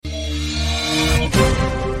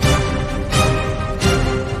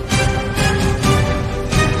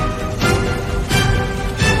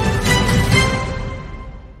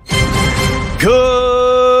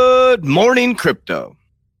morning, crypto.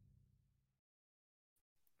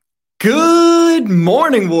 Good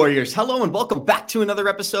morning, warriors. Hello, and welcome back to another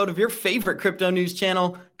episode of your favorite crypto news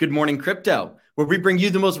channel, Good Morning Crypto, where we bring you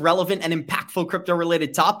the most relevant and impactful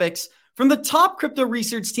crypto-related topics from the top crypto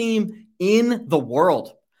research team in the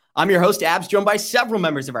world. I'm your host, Abs, joined by several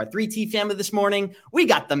members of our 3T family this morning. We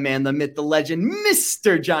got the man, the myth, the legend,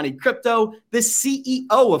 Mr. Johnny Crypto, the CEO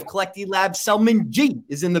of Collecti Labs, Selman G,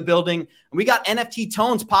 is in the building. And we got NFT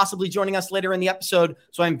Tones possibly joining us later in the episode,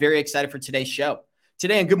 so I'm very excited for today's show.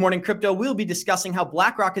 Today on Good Morning Crypto, we'll be discussing how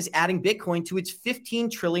BlackRock is adding Bitcoin to its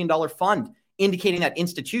 $15 trillion fund, indicating that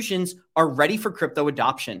institutions are ready for crypto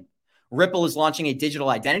adoption. Ripple is launching a digital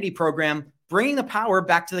identity program, bringing the power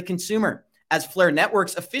back to the consumer, as Flare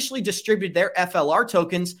Networks officially distributed their FLR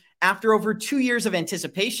tokens after over 2 years of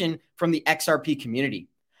anticipation from the XRP community.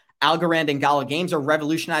 Algorand and GALA Games are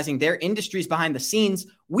revolutionizing their industries behind the scenes.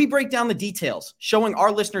 We break down the details, showing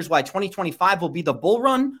our listeners why 2025 will be the bull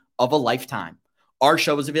run of a lifetime. Our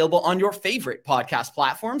show is available on your favorite podcast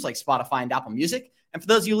platforms like Spotify and Apple Music. And for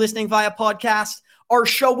those of you listening via podcast, our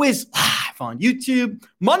show is live on YouTube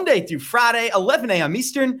Monday through Friday, 11 a.m.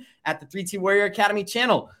 Eastern at the 3T Warrior Academy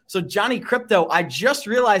channel. So Johnny Crypto, I just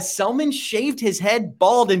realized Selman shaved his head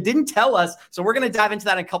bald and didn't tell us. So we're going to dive into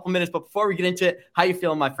that in a couple minutes. But before we get into it, how you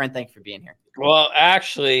feeling, my friend? Thank you for being here. Well,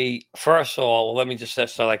 actually, first of all, let me just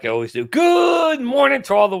start like I always do. Good morning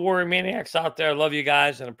to all the warrior maniacs out there. I love you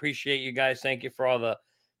guys and appreciate you guys. Thank you for all the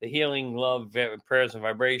healing, love, prayers, and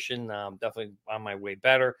vibration. Definitely on my way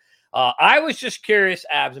better. I was just curious,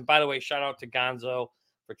 Abs, and by the way, shout out to Gonzo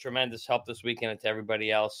for tremendous help this weekend and to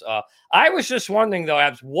everybody else. I was just wondering, though,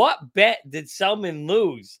 Abs, what bet did Selman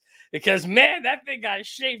lose? Because, man, that thing got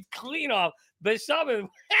shaved clean off. But Selman,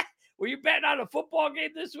 were you betting on a football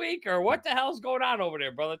game this week, or what the hell's going on over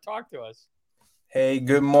there, brother? Talk to us. Hey,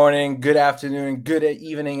 good morning, good afternoon, good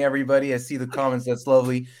evening, everybody. I see the comments. That's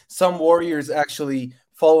lovely. Some warriors actually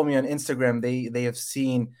follow me on Instagram. They have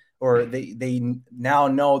seen, or they now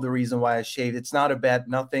know the reason why I shaved. It's not a bet,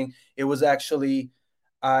 nothing. It was actually,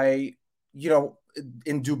 in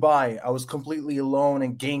Dubai, I was completely alone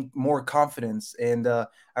and gained more confidence. And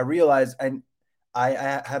I realized I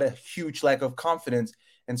had a huge lack of confidence.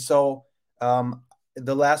 And so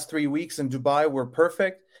the last 3 weeks in Dubai were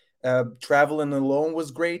perfect. Traveling alone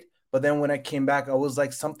was great. But then when I came back, I was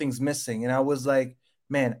like, something's missing. And I was like,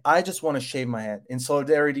 man, I just want to shave my head in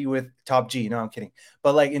solidarity with Top G. No, I'm kidding.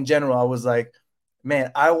 But like in general, I was like,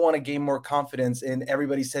 man, I want to gain more confidence. And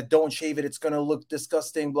everybody said, don't shave it. It's going to look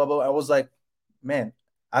disgusting, blah, blah. I was like, man,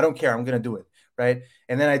 I don't care. I'm going to do it. Right.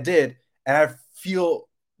 And then I did. And I feel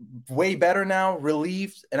way better now,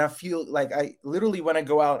 relieved. And I feel like I literally, when I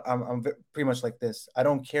go out, I'm pretty much like this. I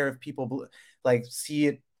don't care if people like see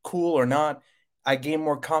it cool or not. I gain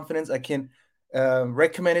more confidence. I can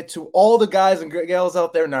recommend it to all the guys and gals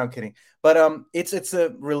out there. No, I'm kidding. But it's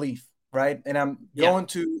a relief, right? And I'm going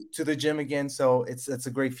to the gym again, so it's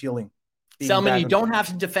a great feeling. Selman, you don't have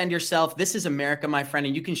to defend yourself. This is America, my friend,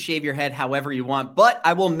 and you can shave your head however you want. But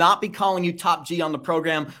I will not be calling you Top G on the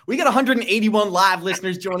program. We got 181 live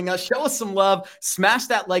listeners joining us. Show us some love. Smash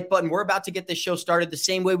that like button. We're about to get this show started the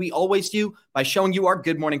same way we always do, by showing you our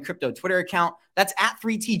Good Morning Crypto Twitter account. That's at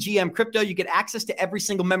 3TGM Crypto. You get access to every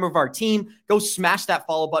single member of our team. Go smash that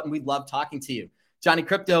follow button. We love talking to you. Johnny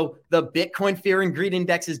Crypto, the Bitcoin Fear and Greed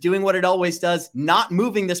Index is doing what it always does, not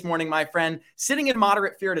moving this morning, my friend, sitting in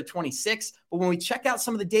moderate fear at a 26. But when we check out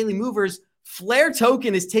some of the daily movers, Flare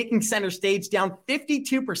token is taking center stage, down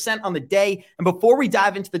 52% on the day. And before we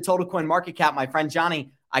dive into the total coin market cap, my friend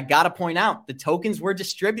Johnny, I got to point out the tokens were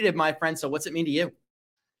distributed, my friend. So what's it mean to you?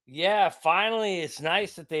 Yeah, finally, it's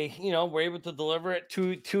nice that they, were able to deliver it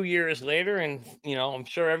two years later. And, I'm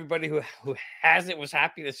sure everybody who has it was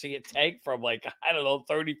happy to see it tank from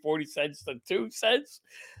 30, 40 cents to 2 cents.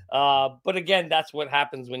 But again, that's what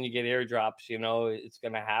happens when you get airdrops. It's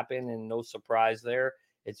going to happen, and no surprise there.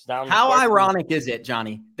 It's down. How ironic is it,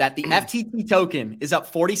 Johnny, that the FTT token is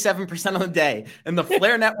up 47% on the day and the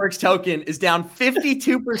Flare Networks token is down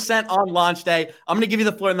 52% on launch day? I'm going to give you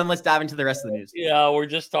the floor, and then let's dive into the rest of the news. Yeah, we're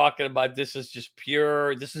just talking about this is just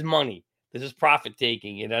pure. This is money. This is profit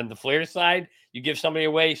taking. And on the Flare side, you give somebody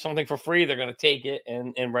away something for free, they're going to take it,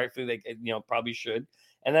 and rightfully they probably should.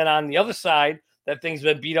 And then on the other side, that thing's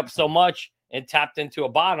been beat up so much and tapped into a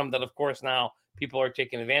bottom that, of course, now people are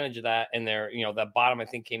taking advantage of that, and they're, that bottom I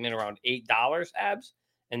think came in around $8, Abs,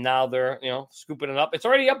 and now they're, scooping it up. It's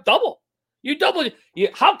already up double. You doubled.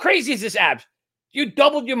 How crazy is this, Abs? You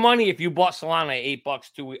doubled your money if you bought Solana at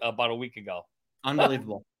 $8 about a week ago.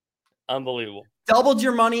 Unbelievable. Unbelievable. Doubled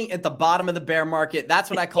your money at the bottom of the bear market. That's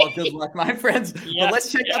what I call good luck, my friends. Yeah, but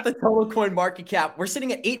let's check out the total coin market cap. We're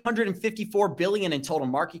sitting at 854 billion in total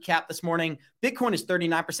market cap this morning. Bitcoin is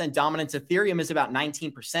 39% dominance. Ethereum is about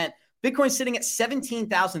 19%. Bitcoin's sitting at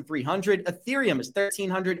 17,300. Ethereum is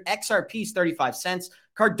 1,300. XRP is 35 cents.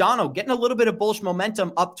 Cardano getting a little bit of bullish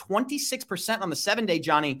momentum, up 26% on the 7-day,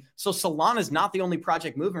 Johnny. So Solana is not the only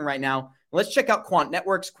project moving right now. Let's check out Quant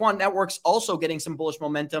Networks. Quant Networks also getting some bullish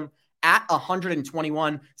momentum at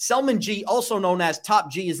 121. Selman G, also known as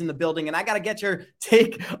Top G, is in the building. And I got to get your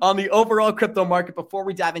take on the overall crypto market before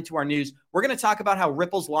we dive into our news. We're going to talk about how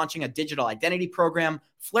Ripple's launching a digital identity program.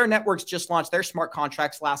 Flare Networks just launched their smart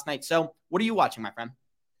contracts last night. So what are you watching, my friend?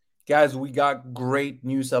 Guys, we got great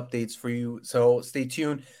news updates for you, so stay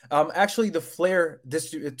tuned. Actually, the Flare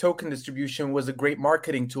token distribution was a great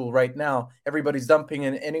marketing tool right now. Everybody's dumping,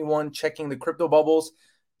 and anyone checking the crypto bubbles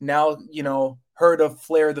now, heard of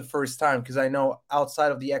Flare the first time, because I know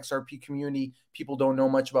outside of the XRP community, people don't know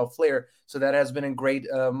much about Flare. So that has been a great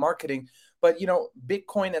marketing. But,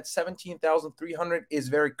 Bitcoin at 17,300 is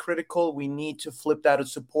very critical. We need to flip that to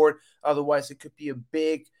support. Otherwise, it could be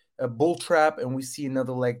a bull trap, and we see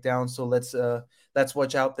another leg down. So let's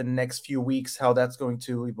watch out the next few weeks how that's going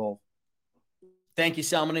to evolve. Thank you,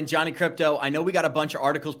 Selman and Johnny Crypto. I know we got a bunch of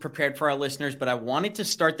articles prepared for our listeners, but I wanted to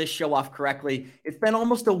start this show off correctly. It's been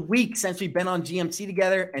almost a week since we've been on GMC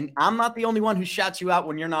together, and I'm not the only one who shouts you out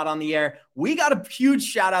when you're not on the air. We got a huge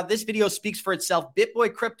shout out. This video speaks for itself.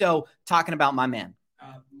 BitBoy Crypto talking about my man.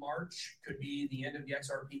 March could be the end of the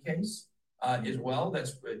XRP case as well.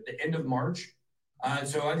 That's the end of March.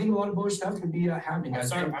 So I think a lot of bullish stuff could be happening.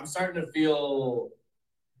 I'm starting to feel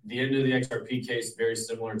the end of the XRP case very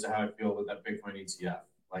similar to how I feel with that Bitcoin ETF.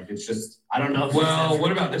 Like, it's just, I don't know. Well,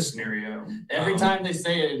 what about this scenario? Every time they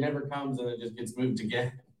say it, it never comes and it just gets moved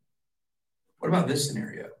again. What about this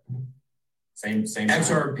scenario? Same.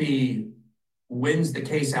 XRP wins the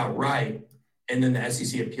case outright, and then the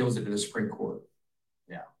SEC appeals it to the Supreme Court.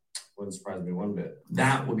 Yeah, wouldn't surprise me one bit.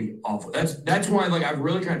 That would be awful. That's why, I've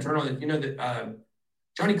really tried to turn on it.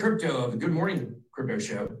 Johnny Crypto of the Good Morning Crypto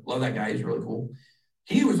Show. Love that guy. He's really cool.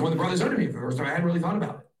 He was the one that brought this up to me for the first time. I hadn't really thought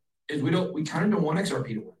about it. We kind of don't want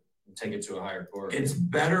XRP to win. Take it to a higher court. It's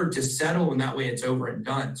better to settle, and that way it's over and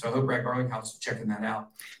done. So I hope Brad Garlinghouse is checking that out.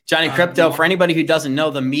 Johnny Crypto, for anybody who doesn't know,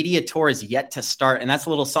 the media tour is yet to start, and that's a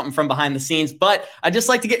little something from behind the scenes. But I'd just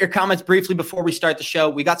like to get your comments briefly before we start the show.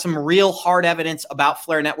 We got some real hard evidence about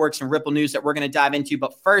Flare Networks and Ripple news that we're going to dive into.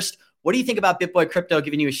 But first, what do you think about BitBoy Crypto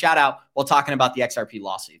giving you a shout out while talking about the XRP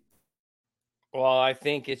lawsuit? Well, I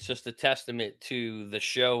think it's just a testament to the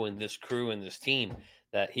show and this crew and this team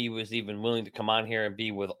that he was even willing to come on here and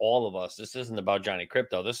be with all of us. This isn't about Johnny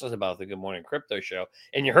Crypto. This is about the Good Morning Crypto Show.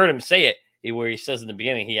 And you heard him say it where he says in the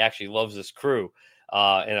beginning he actually loves this crew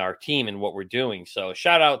and our team and what we're doing. So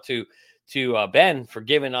shout out to Ben for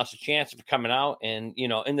giving us a chance for coming out. And,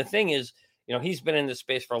 and the thing is, he's been in this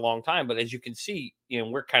space for a long time. But as you can see,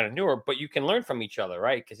 we're kind of newer, but you can learn from each other,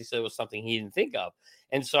 right? Because he said it was something he didn't think of.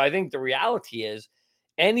 And so I think the reality is,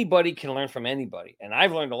 anybody can learn from anybody. And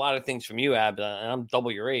I've learned a lot of things from you, Ab, and I'm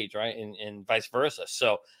double your age, right? And vice versa.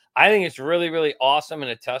 So I think it's really, really awesome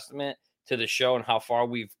and a testament to the show and how far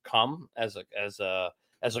we've come as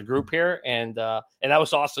a group here. And that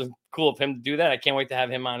was awesome. Cool of him to do that. I can't wait to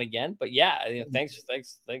have him on again. But yeah, thanks.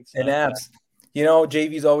 And Abs,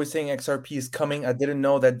 JV's always saying XRP is coming. I didn't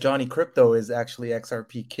know that Johnny Crypto is actually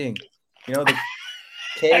XRP King. The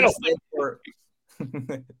K stands for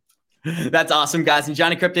That's awesome, guys. And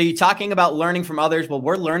Johnny Crypto, you talking about learning from others. Well,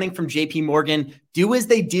 we're learning from JP Morgan. Do as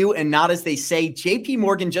they do and not as they say. JP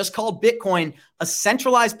Morgan just called Bitcoin a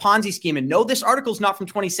centralized Ponzi scheme. And no, this article is not from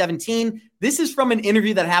 2017. This is from an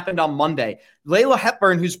interview that happened on Monday. Layla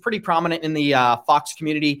Hepburn, who's pretty prominent in the Fox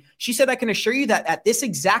community, she said, I can assure you that at this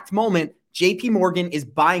exact moment, JP Morgan is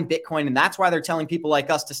buying Bitcoin, and that's why they're telling people like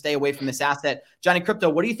us to stay away from this asset. Johnny Crypto,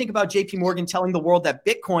 what do you think about JP Morgan telling the world that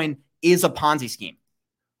Bitcoin is a Ponzi scheme?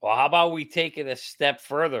 Well, how about we take it a step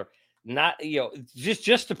further? Not,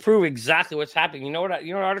 just to prove exactly what's happening. You know what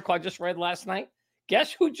article I just read last night?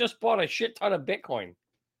 Guess who just bought a shit ton of Bitcoin?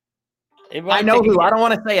 I know who. I don't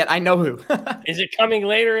want to say it. I know who. Is it coming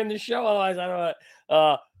later in the show? Otherwise, I don't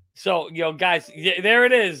know. So, guys, there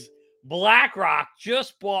it is. BlackRock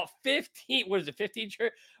just bought 15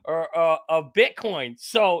 of Bitcoin.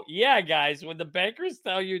 So, yeah, guys, when the bankers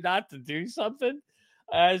tell you not to do something,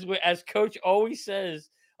 as Coach always says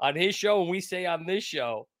on his show, and we say on this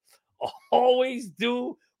show, always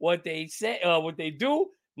do what they say, what they do,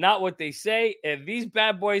 not what they say. And these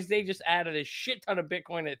bad boys, they just added a shit ton of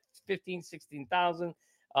Bitcoin at 16,000.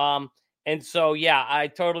 And so, yeah, I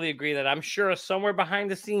totally agree that I'm sure somewhere behind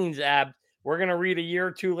the scenes, Ab, we're going to read a year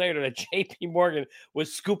or two later that JP Morgan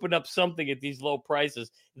was scooping up something at these low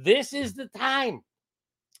prices. This is the time.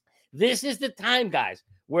 This is the time, guys.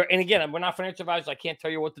 And again, we're not financial advisors. I can't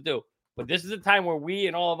tell you what to do. But this is the time where we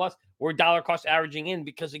and all of us, we're dollar cost averaging in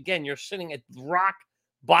because, again, you're sitting at rock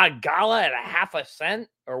bottom GALA at 0.5 cent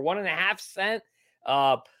or 1.5 cent.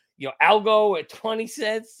 Algo at 20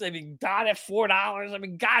 cents. I mean, DOT at $4. I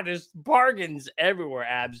mean, God, there's bargains everywhere,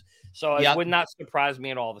 Abs. So it would not surprise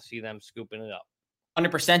me at all to see them scooping it up.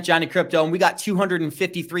 100% Johnny Crypto. And we got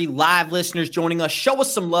 253 live listeners joining us. Show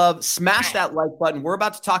us some love. Smash that like button. We're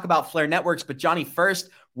about to talk about Flare Networks. But Johnny, first,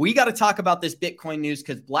 we got to talk about this Bitcoin news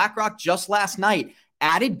because BlackRock just last night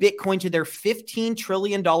added Bitcoin to their $15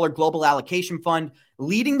 trillion global allocation fund,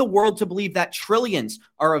 leading the world to believe that trillions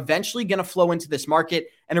are eventually going to flow into this market.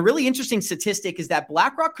 And a really interesting statistic is that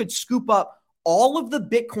BlackRock could scoop up all of the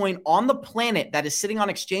Bitcoin on the planet that is sitting on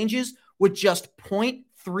exchanges with just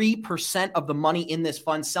 0.3% of the money in this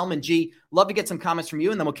fund. Selman G, love to get some comments from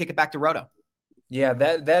you, and then we'll kick it back to Roto. Yeah,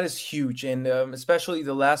 that is huge. And especially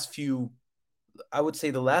the last few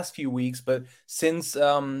weeks, but since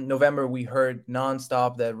November, we heard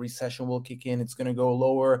nonstop that recession will kick in. It's going to go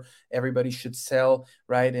lower. Everybody should sell,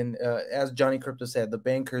 right? And as Johnny Crypto said, the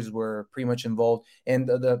bankers were pretty much involved. And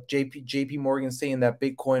the JP Morgan saying that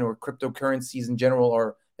Bitcoin or cryptocurrencies in general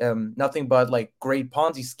are nothing but like great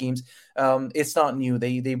Ponzi schemes. It's not new.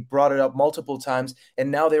 They brought it up multiple times, and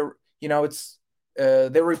now they're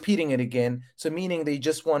repeating it again. So meaning they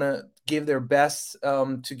just want to give their best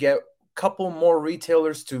to get couple more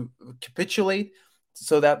retailers to capitulate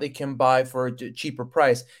so that they can buy for a cheaper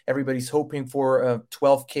price. Everybody's hoping for a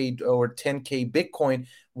 12K or 10K Bitcoin.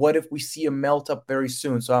 What if we see a melt up very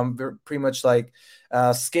soon? So I'm pretty much like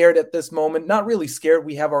scared at this moment. Not really scared.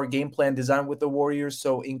 We have our game plan designed with the Warriors.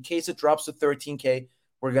 So in case it drops to 13K,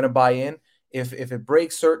 we're going to buy in. If it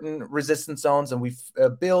breaks certain resistance zones and we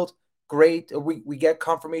build, great. We get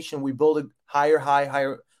confirmation. We build a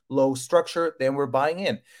higher low structure, then we're buying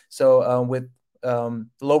in. So with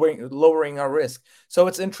lowering our risk. So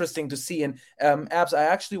it's interesting to see. And Abs, I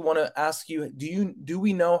actually want to ask you, do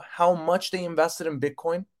we know how much they invested in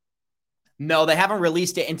Bitcoin? No, they haven't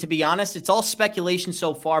released it. And to be honest, it's all speculation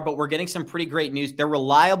so far, but we're getting some pretty great news. They're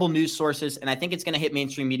reliable news sources, and I think it's going to hit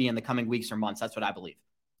mainstream media in the coming weeks or months. That's what I believe.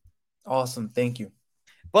 Awesome. Thank you.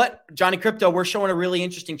 But Johnny Crypto, we're showing a really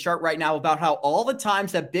interesting chart right now about how all the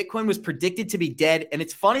times that Bitcoin was predicted to be dead. And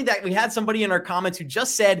it's funny that we had somebody in our comments who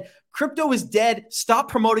just said, crypto is dead. Stop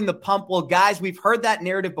promoting the pump. Well, guys, we've heard that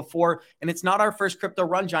narrative before, and it's not our first crypto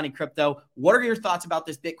run, Johnny Crypto. What are your thoughts about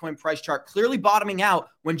this Bitcoin price chart clearly bottoming out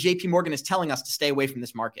when JP Morgan is telling us to stay away from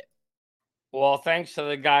this market? Well, thanks to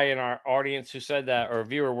the guy in our audience who said that, or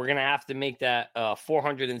viewer, we're going to have to make that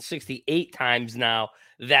 468 times now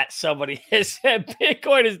that somebody has said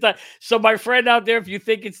Bitcoin is done. So my friend out there, if you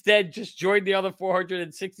think it's dead, just join the other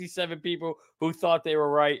 467 people who thought they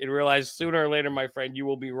were right and realize sooner or later, my friend, you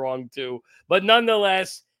will be wrong too. But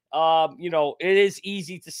nonetheless, it is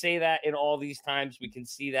easy to say that in all these times. We can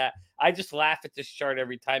see that. I just laugh at this chart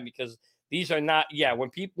every time because these are not,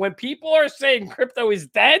 when people are saying crypto is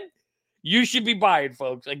dead, you should be buying,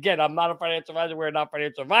 folks. Again, I'm not a financial advisor. We're not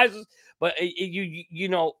financial advisors. But,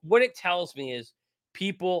 what it tells me is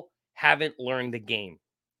people haven't learned the game.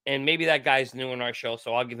 And maybe that guy's new in our show,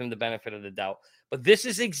 so I'll give him the benefit of the doubt. But this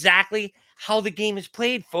is exactly how the game is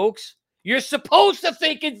played, folks. You're supposed to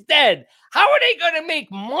think it's dead. How are they going to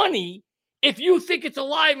make money if you think it's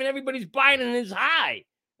alive and everybody's buying and it's high?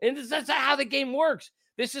 And that's not how the game works.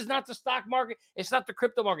 This is not the stock market. It's not the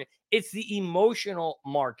crypto market. It's the emotional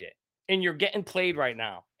market. And you're getting played right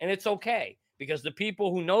now. And it's okay because the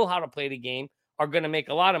people who know how to play the game are going to make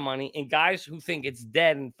a lot of money. And guys who think it's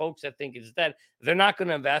dead and folks that think it's dead, they're not going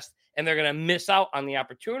to invest and they're going to miss out on the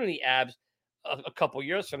opportunity, Abs, a couple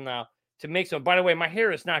years from now to make some. By the way, my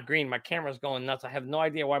hair is not green. My camera's going nuts. I have no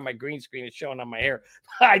idea why my green screen is showing on my hair.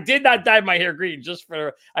 I did not dye my hair green just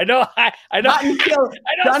for, I know. Not until,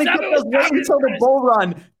 Johnny Crypto's waiting until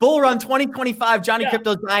the bull run 2025. Johnny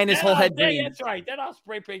Crypto's dyeing his whole head green. That's right. Then I'll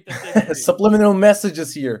spray paint the thing. Subliminal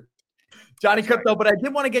messages here. Johnny Crypto, but I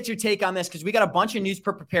did want to get your take on this because we got a bunch of news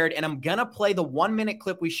prepared, and I'm going to play the 1-minute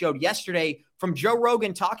clip we showed yesterday from Joe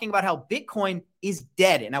Rogan talking about how Bitcoin is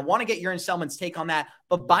dead. And I want to get your and Selman's take on that.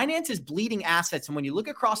 But Binance is bleeding assets. And when you look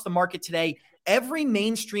across the market today, every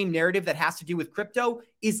mainstream narrative that has to do with crypto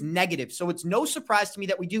is negative. So it's no surprise to me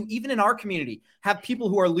that we do, even in our community, have people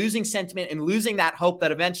who are losing sentiment and losing that hope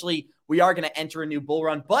that eventually we are going to enter a new bull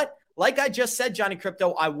run. But like I just said, Johnny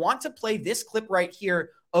Crypto, I want to play this clip right here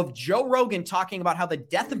of Joe Rogan talking about how the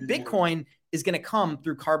death of Bitcoin is going to come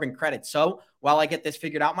through carbon credits. So while I get this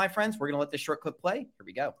figured out, my friends, we're going to let this short clip play. Here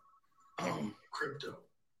we go. Crypto.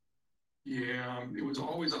 Yeah, it was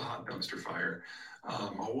always a hot dumpster fire.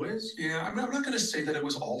 Always? Yeah, I'm not going to say that it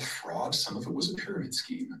was all fraud. Some of it was a pyramid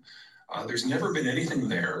scheme. There's never been anything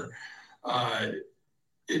there.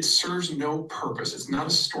 It serves no purpose. It's not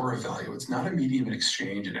a store of value. It's not a medium of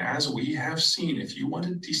exchange. And as we have seen, if you want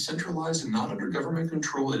to decentralize and not under government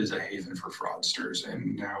control, it is a haven for fraudsters.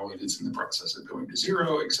 And now it is in the process of going to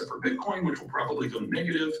zero, except for Bitcoin, which will probably go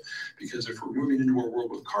negative, because if we're moving into a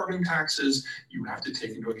world with carbon taxes, you have to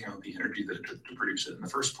take into account the energy that it took to produce it in the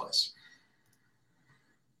first place.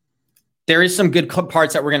 There is some good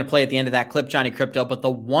parts that we're going to play at the end of that clip, Johnny Crypto. But the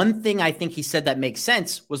one thing I think he said that makes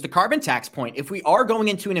sense was the carbon tax point. If we are going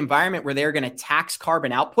into an environment where they're going to tax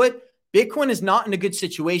carbon output, Bitcoin is not in a good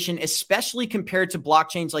situation, especially compared to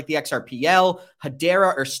blockchains like the XRPL,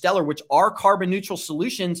 Hedera, or Stellar, which are carbon neutral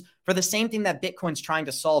solutions for the same thing that Bitcoin's trying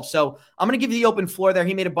to solve. So I'm going to give you the open floor there.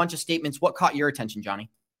 He made a bunch of statements. What caught your attention,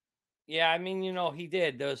 Johnny? Yeah, I mean, he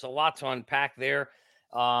did. There's a lot to unpack there.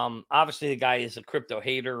 Obviously the guy is a crypto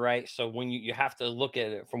hater, right? So when you have to look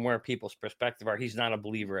at it from where people's perspective are, he's not a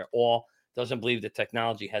believer at all, doesn't believe the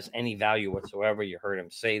technology has any value whatsoever. You heard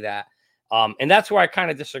him say that. And that's where I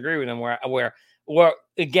kind of disagree with him, where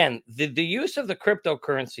again, the use of the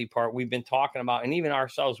cryptocurrency part we've been talking about, and even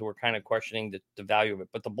ourselves were kind of questioning the value of it,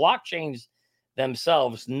 but the blockchains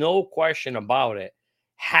themselves, no question about it,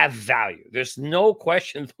 have value. There's no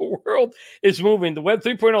question the world is moving. The Web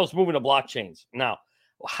 3.0 is moving to blockchains. Now,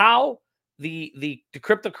 how the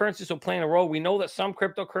cryptocurrencies will play a role, we know that some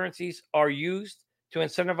cryptocurrencies are used to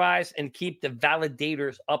incentivize and keep the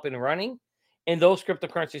validators up and running, and those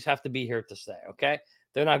cryptocurrencies have to be here to stay, okay?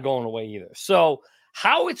 They're not going away either. So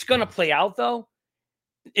how it's going to play out, though,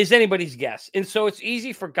 is anybody's guess. And so it's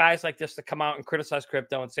easy for guys like this to come out and criticize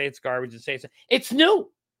crypto and say it's garbage and say it's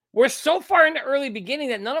new. We're so far in the early beginning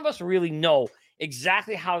that none of us really know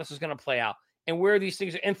exactly how this is going to play out and where these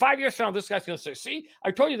things are. And 5 years from now, this guy's going to say, see,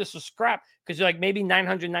 I told you this was crap, because you're like, maybe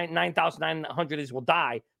 9,900 is will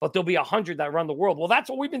die, but there'll be 100 that run the world. Well, that's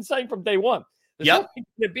what we've been saying from day one. There's only going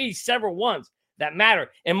to be several ones that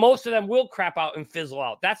matter, and most of them will crap out and fizzle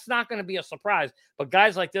out. That's not going to be a surprise, but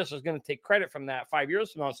guys like this is going to take credit from that 5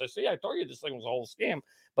 years from now and say, see, I told you this thing was a whole scam.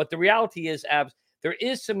 But the reality is, Abs, there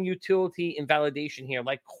is some utility and validation here,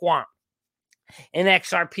 like Quant and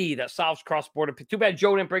XRP that solves cross-border. Too bad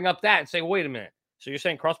Joe didn't bring up that and say, wait a minute. So you're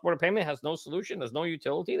saying cross-border payment has no solution? There's no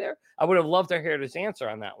utility there? I would have loved to hear his answer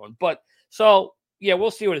on that one. But so, yeah, we'll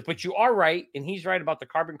see what it is. But you are right, and he's right about the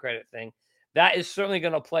carbon credit thing. That is certainly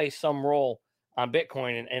going to play some role on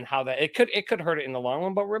Bitcoin and how that it could hurt it in the long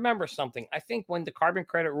run. But remember something. I think when the carbon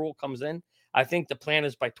credit rule comes in, I think the plan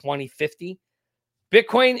is by 2050.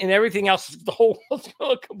 Bitcoin and everything else, the whole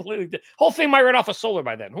whole thing might run off of solar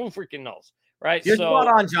by then. Who freaking knows, right? You're spot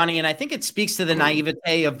on, Johnny, and I think it speaks to the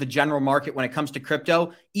naivete of the general market when it comes to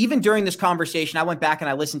crypto. Even during this conversation, I went back and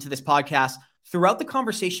I listened to this podcast. Throughout the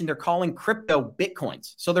conversation, they're calling crypto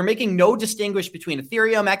Bitcoins. So they're making no distinguish between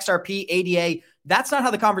Ethereum, XRP, ADA. That's not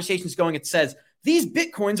how the conversation is going. It says, these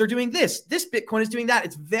Bitcoins are doing this. This Bitcoin is doing that.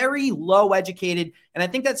 It's very low educated. And I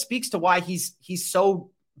think that speaks to why he's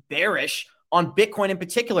so bearish on Bitcoin in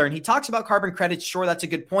particular. And he talks about carbon credits. Sure, that's a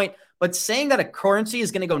good point. But saying that a currency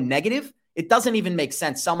is going to go negative, it doesn't even make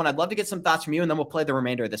sense. Salman, I'd love to get some thoughts from you, and then we'll play the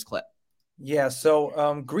remainder of this clip. Yeah,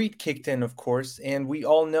 so greed kicked in, of course, and we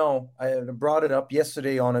all know, I brought it up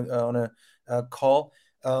yesterday on a call,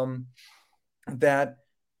 that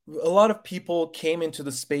a lot of people came into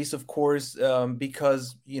the space, of course,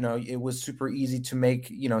 because, it was super easy to make,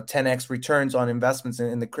 10x returns on investments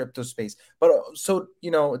in the crypto space. But so,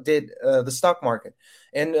 did the stock market.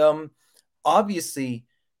 And obviously,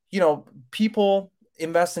 people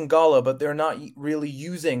invest in GALA, but they're not really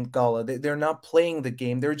using GALA. They're not playing the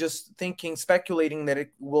game. They're just speculating that it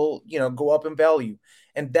will, go up in value.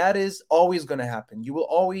 And that is always going to happen. You will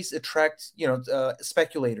always attract,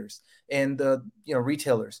 speculators and,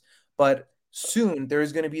 retailers. But soon there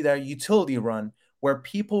is going to be that utility run where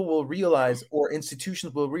people will realize, or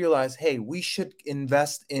institutions will realize, hey, we should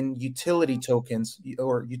invest in utility tokens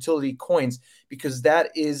or utility coins, because that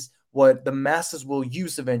is what the masses will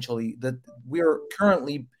use eventually. That we're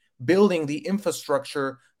currently building the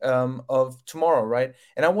infrastructure of tomorrow, right?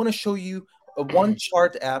 And I want to show you one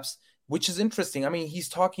chart, Apps, which is interesting. I mean, he's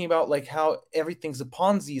talking about like how everything's a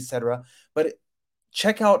Ponzi, etc. But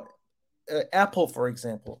check out Apple, for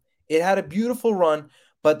example. It had a beautiful run,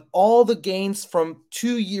 but all the gains from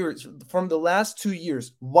the last 2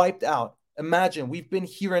 years, wiped out. Imagine, we've been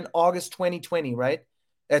here in August 2020, right?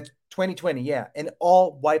 At 2020, yeah, and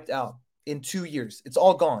all wiped out in 2 years. It's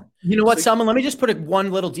all gone. You know what, Salman? Let me just put one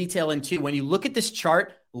little detail in too. When you look at this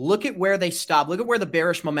chart, look at where they stopped. Look at where the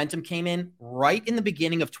bearish momentum came in. Right in the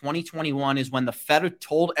beginning of 2021 is when the Fed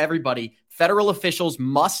told everybody federal officials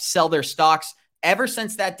must sell their stocks. Ever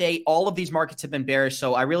since that day, all of these markets have been bearish.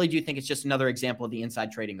 So I really do think it's just another example of the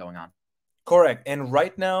inside trading going on. Correct. And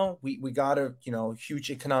right now we got a huge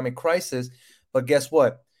economic crisis. But guess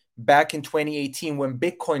what? Back in 2018, when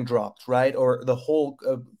Bitcoin dropped, right, or the whole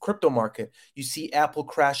crypto market, you see Apple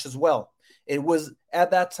crash as well. It was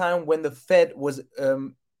at that time when the Fed was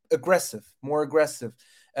more aggressive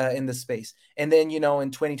in the space. And then,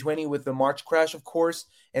 in 2020 with the March crash, of course,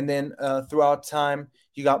 and then throughout time,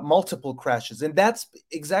 you got multiple crashes. And that's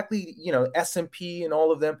exactly, S&P and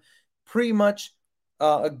all of them, pretty much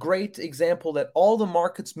a great example that all the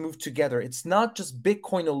markets move together. It's not just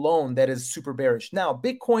Bitcoin alone that is super bearish. Now,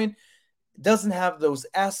 Bitcoin doesn't have those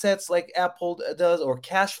assets like Apple does, or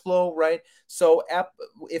cash flow, right? So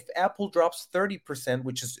if Apple drops 30%,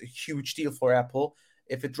 which is a huge deal for Apple,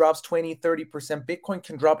 if it drops 20, 30%, Bitcoin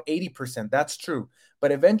can drop 80%. That's true.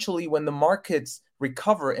 But eventually, when the markets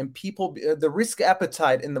recover and the risk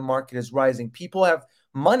appetite in the market is rising, people have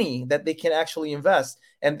money that they can actually invest.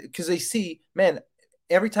 And because they see, man,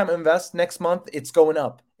 every time I invest next month, it's going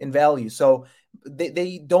up in value. So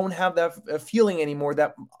they don't have that feeling anymore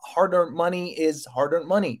that hard-earned money is hard-earned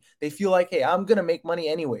money. They feel like, hey, I'm going to make money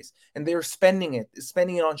anyways. And they're spending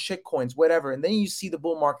it on shit coins, whatever. And then you see the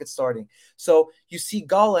bull market starting. So you see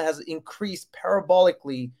GALA has increased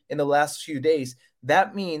parabolically in the last few days.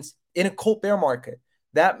 That means in a cold bear market,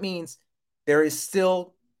 that means there is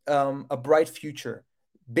still a bright future.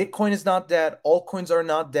 Bitcoin is not dead. Altcoins are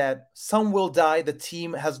not dead. Some will die. The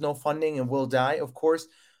team has no funding and will die, of course.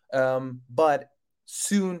 But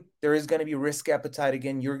soon there is going to be risk appetite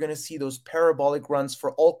again. You're going to see those parabolic runs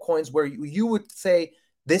for altcoins where you would say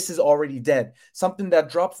this is already dead. Something that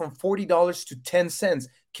dropped from $40 to 10 cents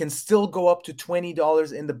can still go up to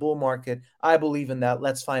 $20 in the bull market. I believe in that.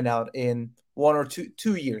 Let's find out in 1 or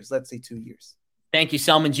 2 years. Let's say 2 years. Thank you,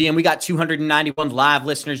 Selman G. And we got 291 live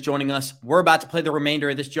listeners joining us. We're about to play the remainder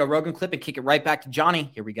of this Joe Rogan clip and kick it right back to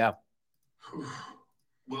Johnny. Here we go.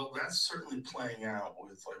 Well, that's certainly playing out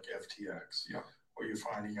with like FTX, where you're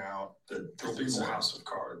finding out that there'll be more house of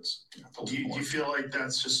cards. Do you feel like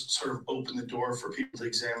that's just sort of opened the door for people to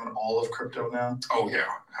examine all of crypto now? Oh yeah,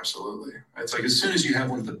 absolutely. It's like as soon as you have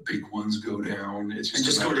one of the big ones go down, it's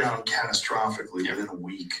just go down catastrophically within a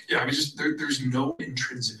week. Yeah, I mean, there's no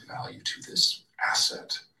intrinsic value to this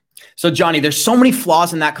asset. So, Johnny, there's so many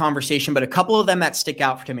flaws in that conversation, but a couple of them that stick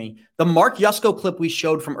out to me. The Mark Yusko clip we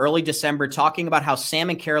showed from early December talking about how Sam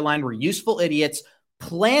and Caroline were useful idiots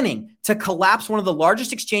planning to collapse one of the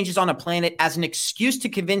largest exchanges on a planet as an excuse to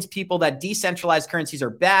convince people that decentralized currencies are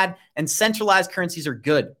bad and centralized currencies are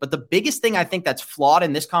good. But the biggest thing I think that's flawed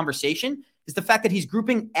in this conversation is the fact that he's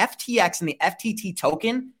grouping FTX and the FTT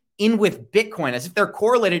token in with Bitcoin as if they're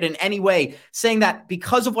correlated in any way, saying that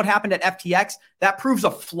because of what happened at FTX, that proves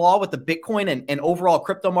a flaw with the Bitcoin and overall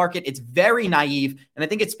crypto market. It's very naive. And I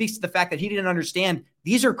think it speaks to the fact that he didn't understand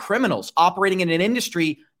these are criminals operating in an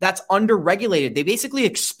industry that's under-regulated. They basically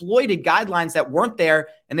exploited guidelines that weren't there,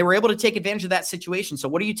 and they were able to take advantage of that situation. So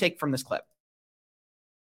what do you take from this clip?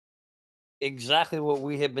 Exactly what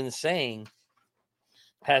we have been saying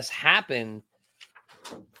has happened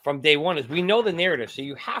from day one. Is we know the narrative, so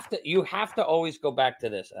you have to always go back to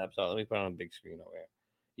this. Absolutely. Let me put it on a big screen over here.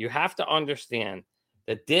 You have to understand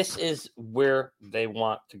that this is where they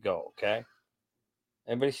want to go. Okay,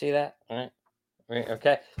 everybody see that? All right.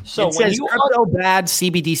 Okay. So it says crypto bad,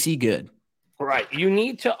 CBDC good. Right. You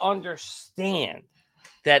need to understand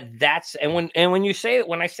that's when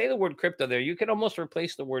I say the word crypto there, you can almost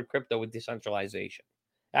replace the word crypto with decentralization.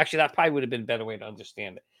 Actually, that probably would have been a better way to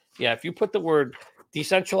understand it. Yeah, if you put the word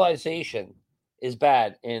decentralization is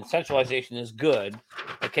bad and centralization is good,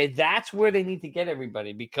 okay, that's where they need to get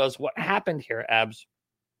everybody, because what happened here, Abs,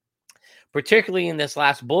 particularly in this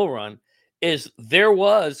last bull run, is there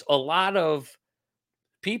was a lot of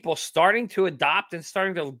people starting to adopt and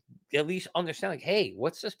starting to at least understand, like, hey,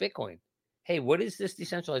 what's this Bitcoin? Hey, what is this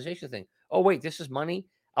decentralization thing? Oh, wait, this is money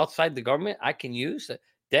outside the government I can use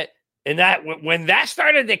that. And that when that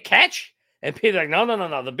started to catch, and people are like,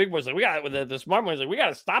 no. The big boys like, the smart ones like, we got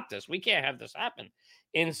to stop this. We can't have this happen.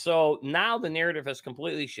 And so now the narrative has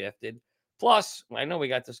completely shifted. Plus, I know we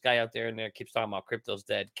got this guy out there and there keeps talking about crypto's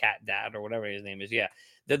dead, cat dad, or whatever his name is. Yeah.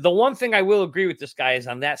 The one thing I will agree with this guy is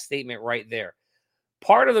on that statement right there.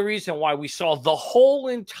 Part of the reason why we saw the whole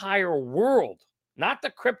entire world, not the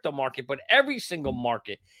crypto market, but every single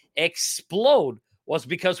market explode was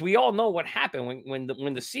because we all know what happened when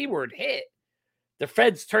the C word hit. The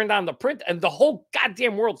feds turned on the print and the whole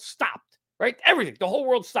goddamn world stopped, right? Everything. The whole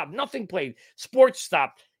world stopped. Nothing played. Sports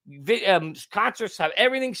stopped. Concerts stopped.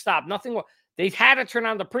 Everything stopped. Nothing. They've had to turn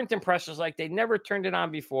on the printing presses like they never turned it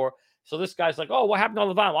on before. So this guy's like, oh, what happened to all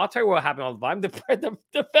the volume? I'll tell you what happened to all the volume.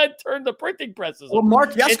 The Fed turned the printing presses on. Well,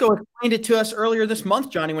 Mark Yesko explained it to us earlier this month,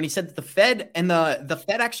 Johnny, when he said that the Fed and the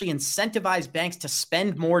Fed actually incentivized banks to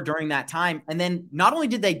spend more during that time. And then not only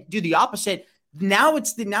did they do the opposite, now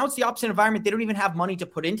it's the opposite environment. They don't even have money to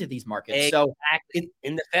put into these markets. Exactly. So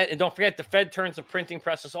in the Fed, and don't forget, the Fed turns the printing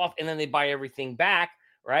presses off, and then they buy everything back.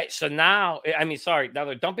 Right. So now, now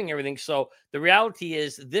they're dumping everything. So the reality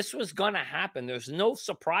is this was going to happen. There's no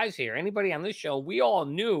surprise here. Anybody on this show, we all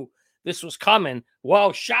knew this was coming.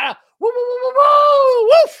 Whoa, shout out. Woo, woo, woo, woo, woo,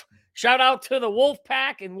 woof. Shout out to the Wolf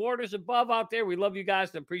Pack and Waters Above out there. We love you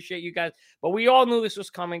guys and appreciate you guys. But we all knew this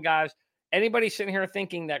was coming, guys. Anybody sitting here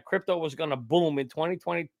thinking that crypto was going to boom in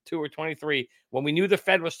 2022 or 23 when we knew the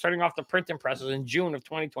Fed was turning off the printing presses in June of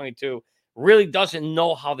 2022 really doesn't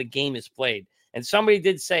know how the game is played. And somebody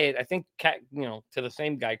did say it, I think, to the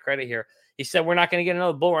same guy, credit here. He said, we're not going to get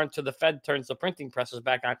another bull run until the Fed turns the printing presses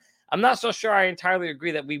back on. I'm not so sure I entirely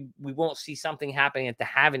agree that we won't see something happening at the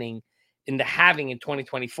halving in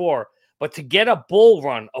 2024. But to get a bull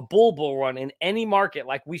run in any market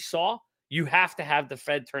like we saw, you have to have the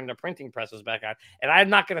Fed turn the printing presses back on. And I'm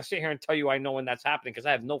not going to sit here and tell you I know when that's happening because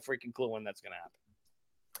I have no freaking clue when that's going to happen.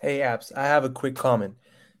 Hey, Apps, I have a quick comment.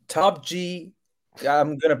 Top G,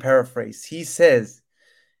 I'm going to paraphrase. He says,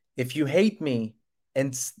 if you hate me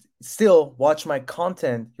and still watch my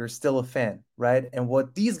content, you're still a fan, right? And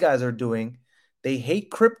what these guys are doing, they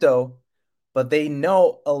hate crypto, but they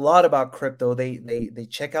know a lot about crypto. They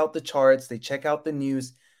check out the charts, they check out the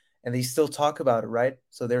news, and they still talk about it, right?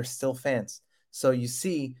 So they're still fans. So you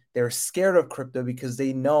see, they're scared of crypto because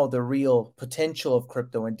they know the real potential of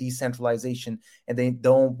crypto and decentralization, and they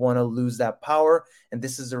don't want to lose that power. And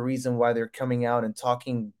this is the reason why they're coming out and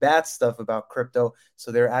talking bad stuff about crypto.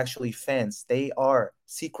 So they're actually fans. They are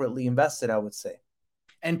secretly invested, I would say.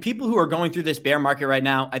 And people who are going through this bear market right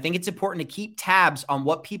now, I think it's important to keep tabs on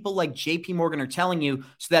what people like JP Morgan are telling you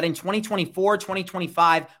so that in 2024,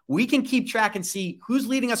 2025, we can keep track and see who's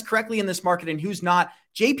leading us correctly in this market and who's not.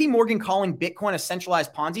 JP Morgan calling Bitcoin a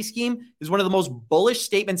centralized Ponzi scheme is one of the most bullish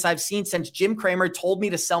statements I've seen since Jim Cramer told me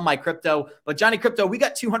to sell my crypto. But Johnny Crypto, we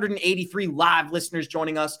got 283 live listeners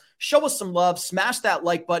joining us. Show us some love. Smash that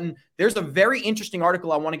like button. There's a very interesting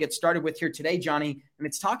article I want to get started with here today, Johnny, and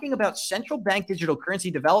it's talking about central bank digital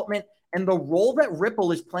currency development and the role that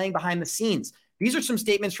Ripple is playing behind the scenes. These are some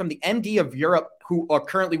statements from the MD of Europe who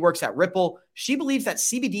currently works at Ripple. She believes that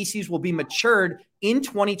CBDCs will be matured in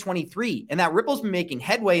 2023 and that Ripple's been making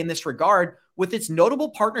headway in this regard with its notable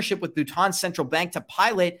partnership with Bhutan's central bank to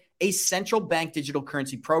pilot a central bank digital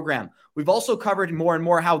currency program. We've also covered more and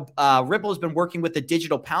more how Ripple has been working with the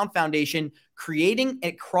Digital Pound Foundation, creating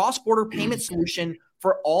a cross-border payment solution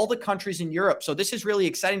for all the countries in Europe. So this is really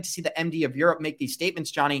exciting to see the MD of Europe make these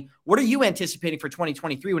statements, Johnny. What are you anticipating for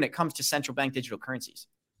 2023 when it comes to central bank digital currencies?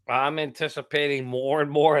 I'm anticipating more and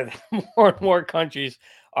more countries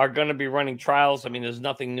are going to be running trials. I mean, there's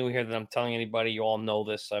nothing new here that I'm telling anybody. You all know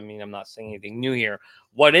this. I mean, I'm not saying anything new here.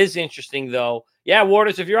 What is interesting, though, yeah,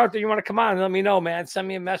 Waters, if you're out there, you want to come on, let me know, man. Send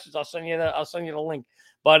me a message. I'll send you the link.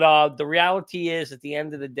 But the reality is, at the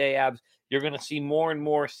end of the day, Abs, you're going to see more and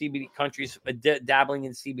more CBD countries dabbling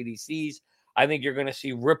in CBDCs. I think you're going to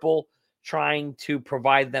see Ripple trying to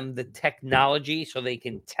provide them the technology so they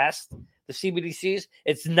can test the CBDCs.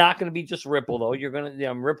 It's not going to be just Ripple, though. You're going to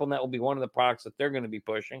RippleNet will be one of the products that they're going to be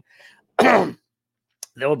pushing. There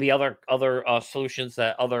will be other solutions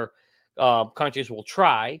that other countries will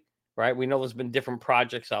try. Right? We know there's been different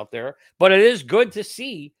projects out there, but it is good to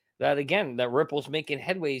see that again that Ripple's making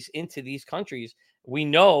headways into these countries. We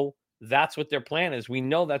know that's what their plan is. We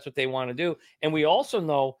know that's what they want to do, and we also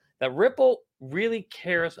know that Ripple really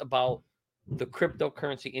cares about the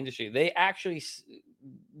cryptocurrency industry. They actually,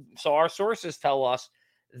 so our sources tell us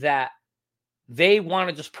that they want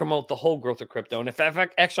to just promote the whole growth of crypto. And if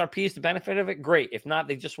XRP is the benefit of it, great. If not,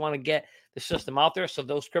 they just want to get the system out there so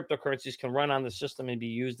those cryptocurrencies can run on the system and be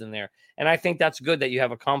used in there. And I think that's good that you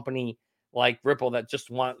have a company like Ripple that just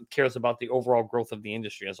cares about the overall growth of the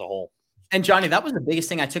industry as a whole. And Johnny, that was the biggest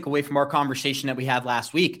thing I took away from our conversation that we had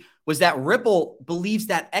last week was that Ripple believes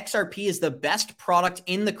that XRP is the best product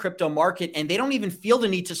in the crypto market, and they don't even feel the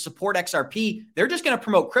need to support XRP. They're just going to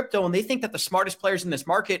promote crypto, and they think that the smartest players in this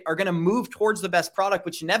market are going to move towards the best product,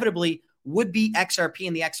 which inevitably would be XRP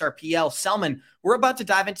and the XRPL. Selman, we're about to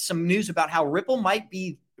dive into some news about how Ripple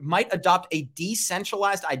might adopt a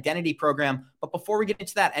decentralized identity program. But before we get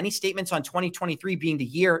into that, any statements on 2023 being the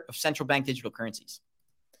year of central bank digital currencies?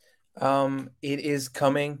 It is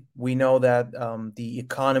coming. We know that the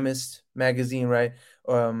Economist magazine, right,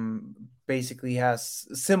 basically has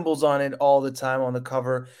symbols on it all the time on the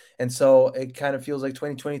cover, and so it kind of feels like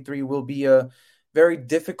 2023 will be a very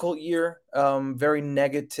difficult year, very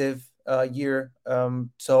negative year.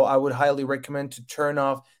 So I would highly recommend to turn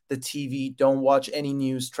off the TV. Don't watch any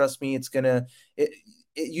news. Trust me,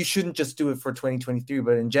 you shouldn't just do it for 2023,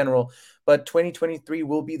 but in general. But 2023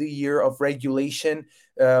 will be the year of regulation.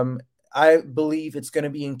 I believe it's going to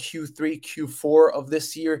be in Q3, Q4 of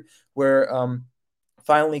this year where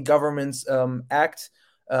finally governments act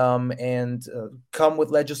and come with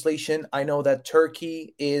legislation. I know that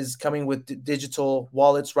Turkey is coming with digital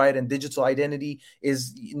wallets, right? And digital identity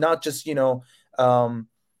is not just,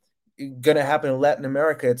 going to happen in Latin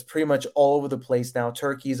America. It's pretty much all over the place now.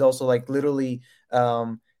 Turkey is also like literally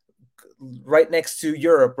right next to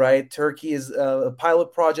Europe, right? Turkey is a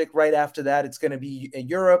pilot project. Right after that, it's going to be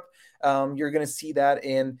Europe. You're going to see that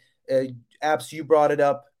in apps. You brought it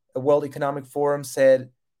up. A World Economic Forum said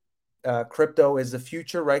crypto is the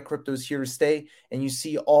future, right? Crypto is here to stay, and you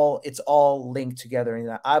see it's all linked together.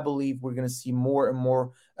 And I believe we're going to see more and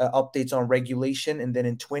more updates on regulation, and then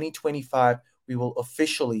in 2025 we will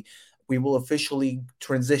officially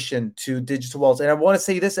transition to digital wallets. And I want to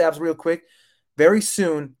say this, Abs, real quick. Very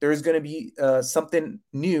soon there is going to be something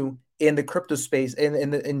new in the crypto space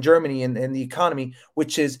in Germany and in the economy,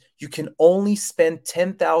 which is you can only spend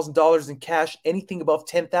 $10,000 in cash. Anything above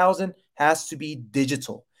 10,000 has to be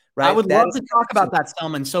digital. Right? I would love to talk about that,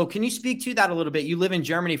 Selman. So can you speak to that a little bit? You live in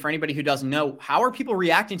Germany. For anybody who doesn't know, how are people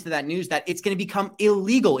reacting to that news that it's going to become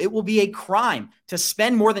illegal? It will be a crime to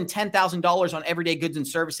spend more than $10,000 on everyday goods and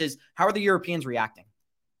services. How are the Europeans reacting?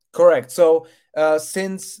 Correct. So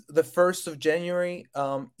since the 1st of January,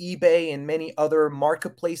 eBay and many other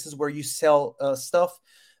marketplaces where you sell stuff,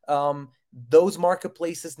 those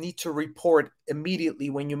marketplaces need to report immediately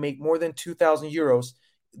when you make more than 2,000 euros.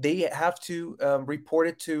 They have to report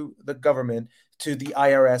it to the government, to the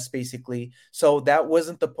IRS, basically. So that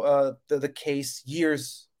wasn't the case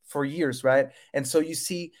for years, right? And so you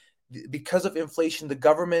see, because of inflation, the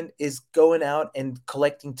government is going out and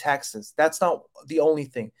collecting taxes. That's not the only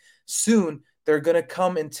thing. Soon, they're going to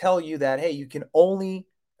come and tell you that, hey, you can only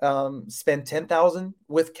spend 10,000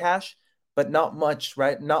 with cash, but not much,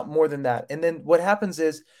 right? Not more than that. And then what happens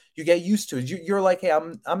is you get used to it. You're like, hey,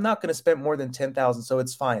 I'm not going to spend more than 10,000, so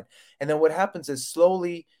it's fine. And then what happens is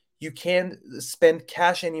slowly you can't spend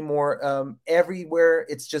cash anymore. Everywhere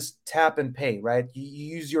it's just tap and pay, right? You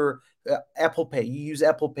use your Apple Pay, you use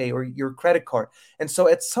Apple Pay or your credit card. And so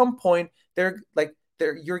at some point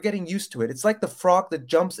you're getting used to it. It's like the frog that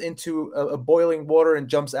jumps into a boiling water and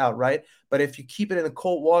jumps out, right? But if you keep it in the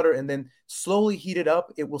cold water and then slowly heat it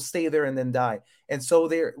up, it will stay there and then die. And so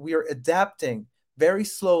we are adapting very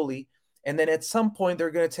slowly. And then at some point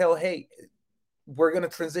they're going to tell, hey, we're going to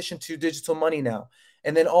transition to digital money now.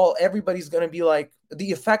 And then everybody's going to be like,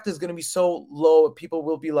 the effect is going to be so low. People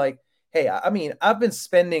will be like, hey, I mean, I've been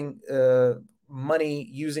spending money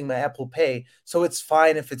using my Apple Pay, so it's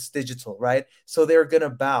fine if it's digital, right? So they're going to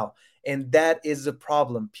bow. And that is a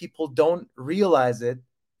problem. People don't realize it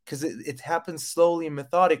because it happens slowly and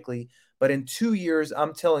methodically. But in 2 years,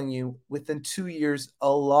 I'm telling you, within 2 years,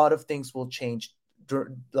 a lot of things will change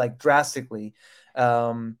drastically.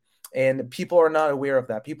 And people are not aware of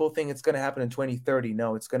that. People think it's going to happen in 2030.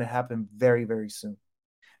 No, it's going to happen very, very soon.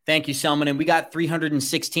 Thank you, Selman. And we got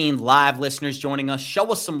 316 live listeners joining us.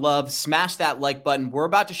 Show us some love. Smash that like button. We're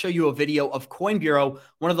about to show you a video of Coin Bureau,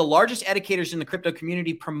 one of the largest educators in the crypto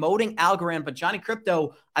community, promoting Algorand. But Johnny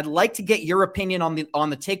Crypto, I'd like to get your opinion on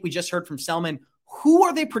the take we just heard from Selman. Who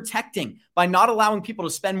are they protecting by not allowing people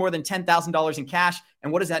to spend more than $10,000 in cash?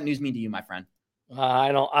 And what does that news mean to you, my friend?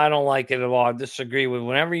 I don't like it at all. I disagree with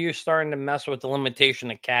whenever you're starting to mess with the limitation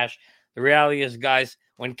of cash. The reality is, guys,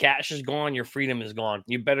 when cash is gone, your freedom is gone.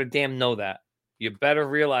 You better damn know that. You better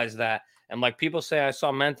realize that. And like people say, I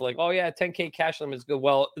saw mental, like, oh yeah, 10K cash limit is good.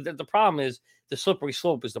 Well, the problem is the slippery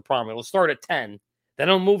slope is the problem. It'll start at 10, then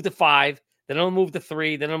it'll move to 5, then it'll move to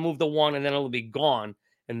 3, then it'll move to 1, and then it'll be gone.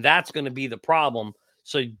 And that's going to be the problem.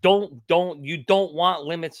 So you don't want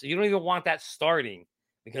limits. You don't even want that starting,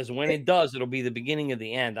 because when it does, it'll be the beginning of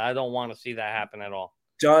the end. I don't want to see that happen at all.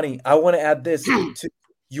 Johnny, I want to add this.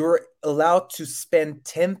 You're allowed to spend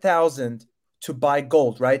 10,000 to buy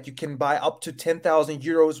gold, right? You can buy up to 10,000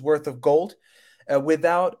 euros worth of gold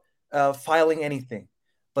without filing anything.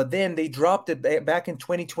 But then they dropped it back in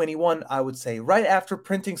 2021, I would say, right after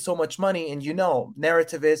printing so much money. And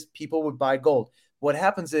narrative is people would buy gold. What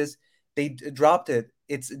happens is they dropped it.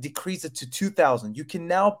 It's decreased it to 2,000. You can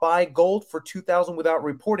now buy gold for 2,000 without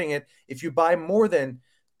reporting it. If you buy more than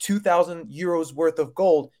 2,000 euros worth of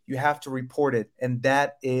gold, you have to report it. And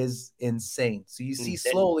that is insane. So you see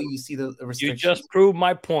slowly, you see the restrictions. You just proved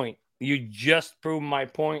my point.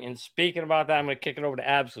 And speaking about that, I'm going to kick it over to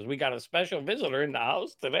Abs because we got a special visitor in the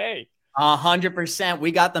house today. 100%.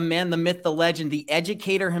 We got the man, the myth, the legend, the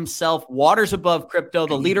educator himself, Waters Above Crypto,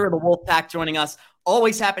 the leader of the Wolf Pack joining us.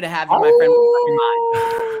 Always happy to have you, my friend.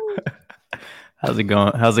 How's it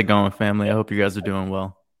going? How's it going, family? I hope you guys are doing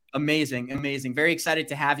well. Amazing. Very excited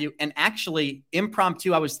to have you. And actually,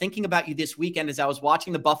 impromptu, I was thinking about you this weekend as I was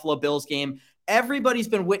watching the Buffalo Bills game. Everybody's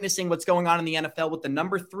been witnessing what's going on in the NFL with the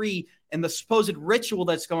number 3 and the supposed ritual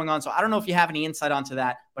that's going on. So I don't know if you have any insight onto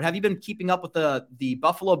that, but have you been keeping up with the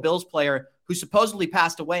Buffalo Bills player who supposedly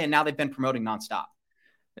passed away and now they've been promoting nonstop?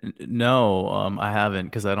 No, I haven't,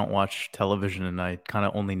 because I don't watch television and I kind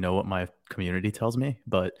of only know what my community tells me.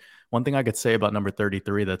 But one thing I could say about number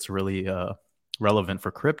 33 that's really relevant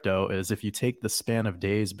for crypto is if you take the span of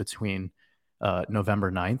days between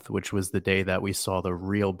November 9th, which was the day that we saw the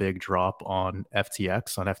real big drop on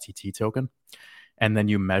FTX, on FTT token, and then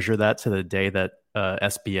you measure that to the day that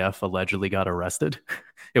SBF allegedly got arrested,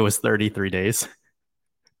 it was 33 days.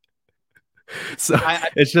 So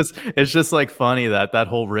it's just like funny that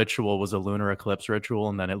whole ritual was a lunar eclipse ritual,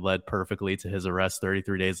 and then it led perfectly to his arrest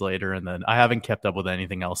 33 days later. And then I haven't kept up with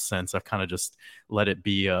anything else since. I've kind of just let it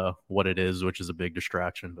be what it is, which is a big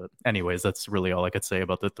distraction. But anyways, that's really all I could say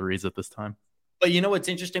about the threes at this time. But you know what's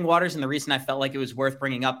interesting, Waters, and the reason I felt like it was worth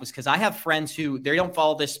bringing up was because I have friends who they don't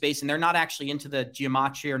follow this space and they're not actually into the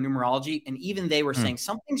geometry or numerology. And even they were saying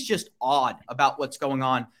something's just odd about what's going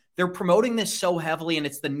on. They're promoting this so heavily, and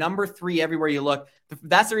it's the number 3 everywhere you look.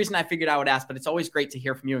 That's the reason I figured I would ask, but it's always great to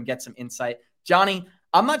hear from you and get some insight. Johnny,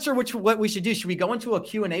 I'm not sure what we should do. Should we go into a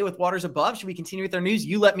Q&A with Waters Above? Should we continue with our news?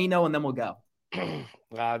 You let me know, and then we'll go.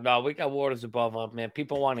 No, we got Waters Above up, man.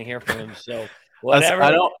 People want to hear from him, so whatever.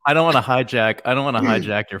 I don't want to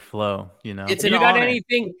hijack your flow, you know. If you got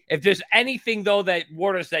anything, if there's anything though that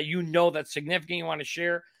Waters that you know that's significant you want to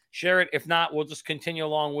share it. If not, we'll just continue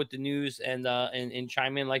along with the news and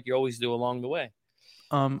chime in like you always do along the way.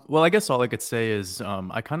 Well, I guess all I could say is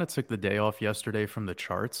I kind of took the day off yesterday from the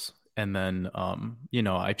charts, and then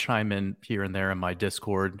I chime in here and there in my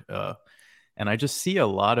Discord, and I just see a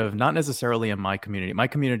lot of, not necessarily in my community. My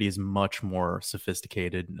community is much more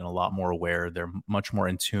sophisticated and a lot more aware. They're much more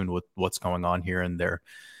in tune with what's going on here, and they're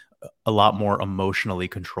a lot more emotionally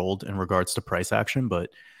controlled in regards to price action. But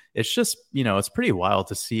it's just, it's pretty wild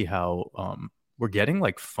to see how we're getting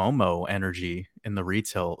like FOMO energy in the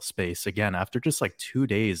retail space again after just like 2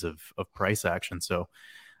 days of price action. So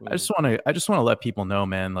I just want to let people know,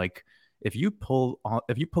 man, like if you pull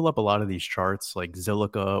up a lot of these charts like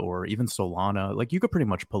Zilliqa or even Solana, like you could pretty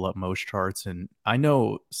much pull up most charts. And I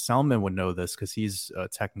know Salman would know this because he's a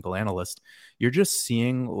technical analyst. You're just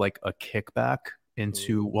seeing like a kickback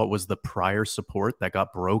into what was the prior support that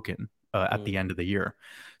got broken at the end of the year.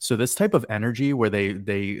 So this type of energy where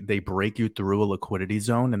they break you through a liquidity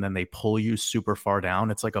zone and then they pull you super far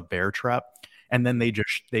down, it's like a bear trap. And then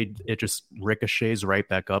it just ricochets right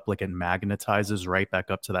back up, like it magnetizes right back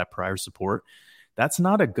up to that prior support. That's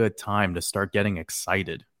not a good time to start getting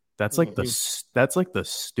excited. That's like the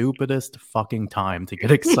stupidest fucking time to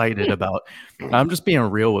get excited about. I'm just being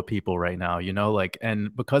real with people right now,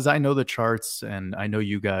 and because I know the charts and I know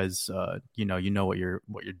you guys, you know what you're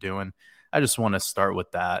doing. I just want to start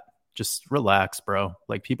with that. Just relax, bro.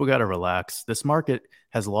 Like people got to relax. This market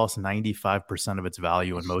has lost 95% of its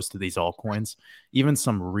value in most of these altcoins, even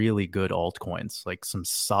some really good altcoins, like some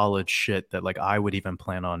solid shit that like I would even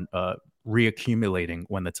plan on reaccumulating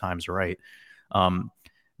when the time's right.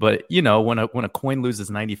 But, when a coin loses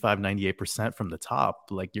 95, 98% from the top,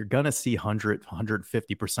 like you're going to see 100,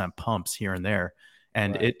 150% pumps here and there.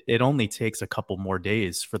 And it only takes a couple more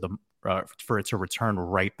days for it to return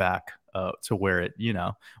right back to where it,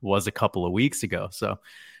 was a couple of weeks ago. So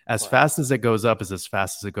as fast as it goes up is as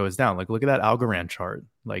fast as it goes down. Like, look at that Algorand chart.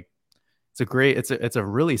 Like it's a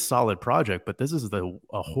really solid project, but this is a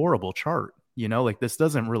horrible chart. Like this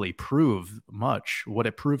doesn't really prove much. What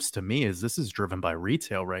it proves to me is this is driven by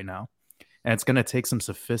retail right now. And it's going to take some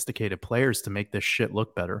sophisticated players to make this shit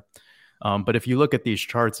look better. But if you look at these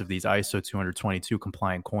charts of these ISO 222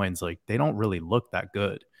 compliant coins, like they don't really look that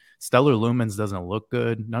good. Stellar Lumens doesn't look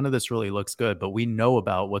good. None of this really looks good, but we know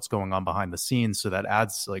about what's going on behind the scenes. So that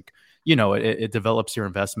adds like, it develops your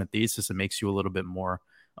investment thesis. It makes you a little bit more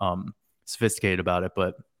sophisticated about it.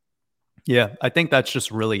 But yeah, I think that's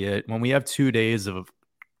just really it. When we have 2 days of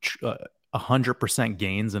 100%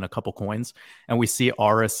 gains in a couple coins, and we see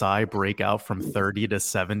RSI break out from 30 to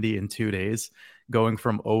 70 in 2 days, going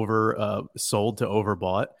from sold to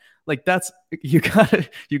overbought, like that's you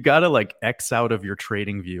gotta like X out of your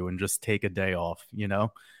trading view and just take a day off,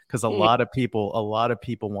 because a lot of people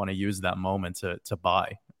want to use that moment to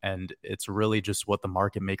buy, and it's really just what the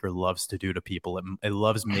market maker loves to do to people. It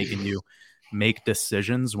loves making you make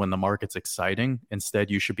decisions when the market's exciting.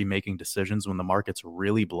 Instead, you should be making decisions when the market's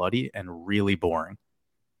really bloody and really boring.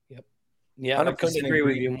 Yeah, I couldn't agree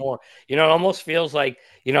with you more. It almost feels like,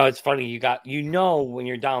 it's funny. When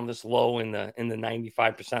you're down this low in the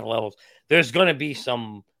 95% levels, there's going to be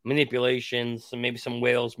some manipulations, maybe some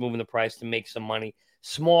whales moving the price to make some money,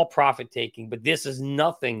 small profit taking. But this is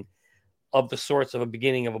nothing of the sorts of a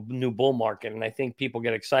beginning of a new bull market. And I think people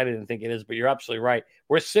get excited and think it is, but you're absolutely right.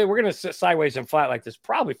 We're going to sit sideways and flat like this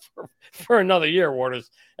probably for another year, Waters,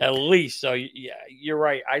 at least. So yeah, you're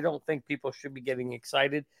right. I don't think people should be getting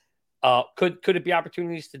excited. Could it be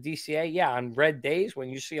opportunities to DCA? Yeah, on red days when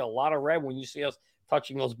you see a lot of red, when you see us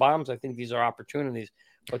touching those bottoms, I think these are opportunities.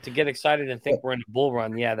 But to get excited and think we're in a bull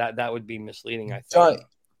run, yeah, that would be misleading, I think. John,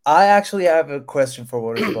 I actually have a question for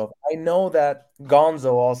Waters Above. I know that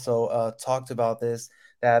Gonzo also talked about this,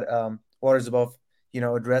 that Waters Above,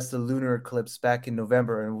 addressed the lunar eclipse back in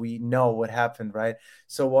November, and we know what happened, right?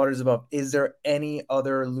 So Waters Above, is there any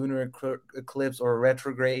other lunar eclipse or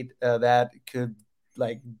retrograde that could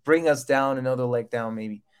bring us down another leg down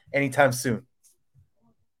maybe anytime soon?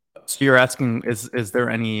 So you're asking, is there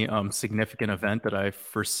any significant event that I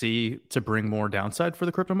foresee to bring more downside for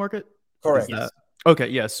the crypto market? Correct. Yes. Okay,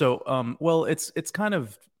 yeah. So well, it's kind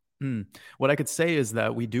of what I could say is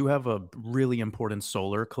that we do have a really important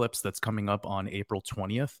solar eclipse that's coming up on April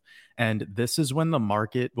 20th. And this is when the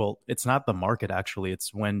market, well, it's not the market actually,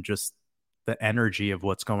 it's when just the energy of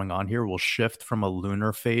what's going on here will shift from a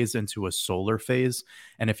lunar phase into a solar phase.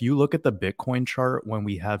 And if you look at the Bitcoin chart, when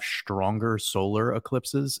we have stronger solar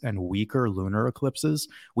eclipses and weaker lunar eclipses,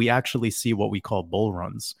 we actually see what we call bull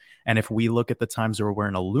runs. And if we look at the times where we're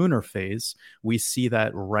in a lunar phase, we see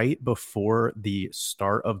that right before the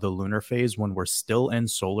start of the lunar phase, when we're still in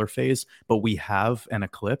solar phase, but we have an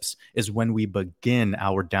eclipse, is when we begin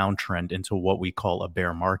our downtrend into what we call a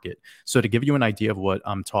bear market. So to give you an idea of what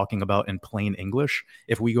I'm talking about in plain English,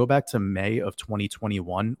 if we go back to May of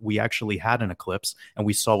 2021, we actually had an eclipse, and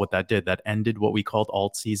we saw what that did. That ended what we called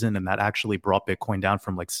alt season, and that actually brought Bitcoin down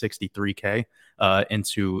from like 63K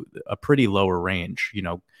into a pretty lower range,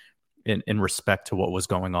 in respect to what was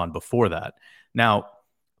going on before that. Now,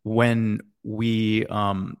 when we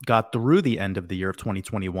got through the end of the year of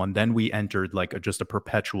 2021, then we entered just a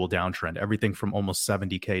perpetual downtrend, everything from almost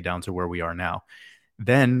 70K down to where we are now.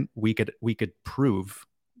 Then we could prove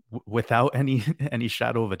without any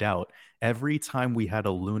shadow of a doubt, every time we had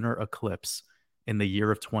a lunar eclipse in the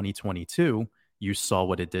year of 2022, you saw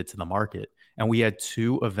what it did to the market. And we had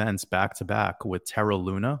two events back to back with Terra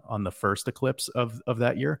Luna on the first eclipse of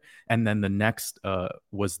that year. And then the next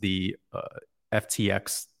was the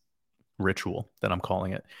FTX ritual that I'm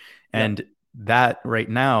calling it. And that right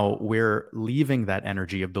now we're leaving that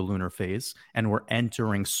energy of the lunar phase and we're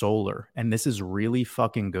entering solar. And this is really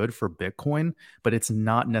fucking good for Bitcoin, but it's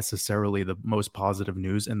not necessarily the most positive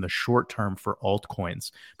news in the short term for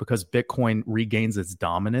altcoins, because Bitcoin regains its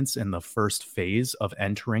dominance in the first phase of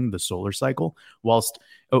entering the solar cycle.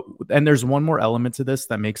 And there's one more element to this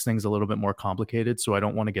that makes things a little bit more complicated. So I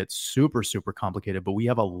don't want to get super, super complicated, but we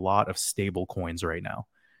have a lot of stable coins right now.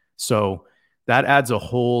 So that adds a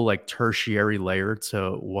whole tertiary layer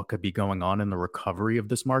to what could be going on in the recovery of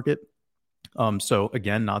this market. So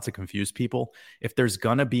again, not to confuse people, if there's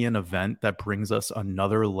going to be an event that brings us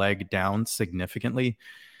another leg down significantly,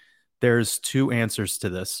 there's two answers to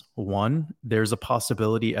this. One, there's a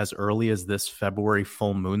possibility as early as this February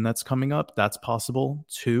full moon that's coming up. That's possible.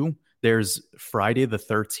 Two, there's Friday the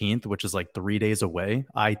 13th, which is 3 days away.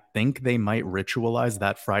 I think they might ritualize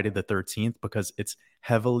that Friday the 13th because it's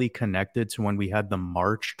heavily connected to when we had the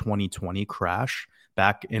March 2020 crash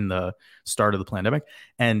back in the start of the pandemic.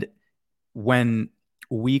 And when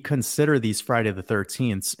we consider these Friday the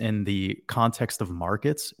 13th in the context of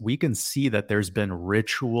markets, we can see that there's been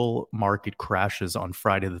ritual market crashes on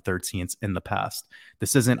Friday the 13th in the past.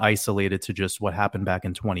 This isn't isolated to just what happened back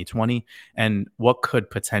in 2020 and what could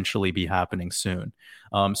potentially be happening soon.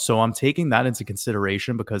 So I'm taking that into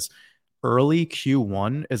consideration because early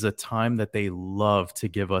Q1 is a time that they love to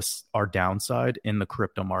give us our downside in the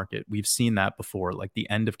crypto market. We've seen that before, like the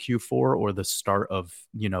end of Q4 or the start of,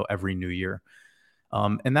 every new year.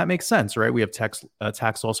 And that makes sense, right? We have tax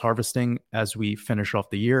loss harvesting as we finish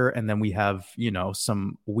off the year. And then we have,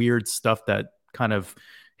 some weird stuff that kind of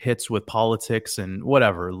hits with politics and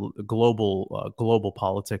whatever. Global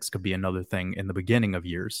politics could be another thing in the beginning of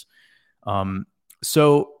years.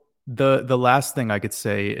 So The last thing I could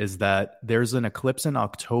say is that there's an eclipse in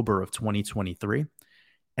October of 2023.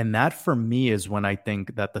 And that for me is when I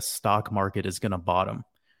think that the stock market is going to bottom.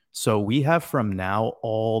 So we have from now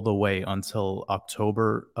all the way until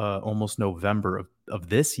October, almost November of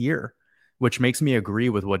this year, which makes me agree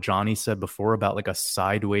with what Johnny said before about like a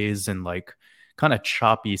sideways and like kind of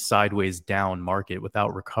choppy sideways down market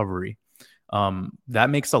without recovery. That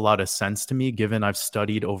makes a lot of sense to me, given I've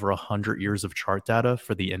studied over 100 years of chart data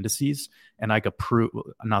for the indices, and I could prove,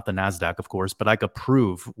 not the NASDAQ, of course, but I could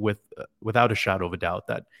prove without a shadow of a doubt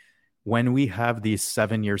that when we have these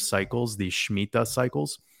 7-year cycles, these Shemitah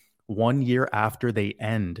cycles, 1 year after they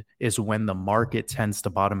end is when the market tends to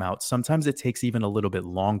bottom out. Sometimes it takes even a little bit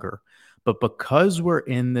longer. But because we're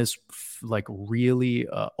in this like really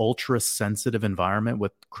ultra sensitive environment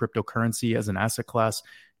with cryptocurrency as an asset class,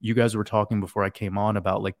 you guys were talking before I came on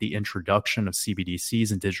about like the introduction of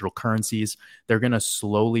CBDCs and digital currencies. They're going to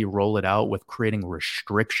slowly roll it out with creating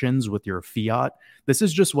restrictions with your fiat. This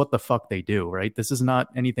is just what the fuck they do, right? This is not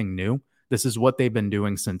anything new. This is what they've been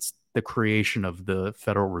doing since the creation of the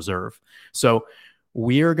Federal Reserve. So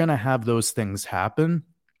we are going to have those things happen.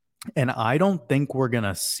 And I don't think we're going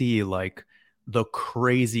to see like the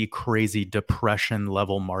crazy depression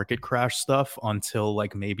level market crash stuff until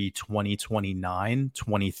like maybe 2029,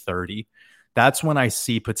 2030. That's when I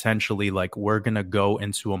see potentially like we're going to go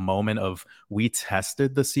into a moment of we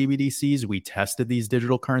tested the CBDCs, we tested these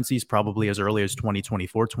digital currencies probably as early as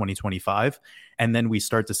 2024, 2025. And then we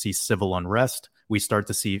start to see civil unrest. We start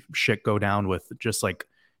to see shit go down with just like,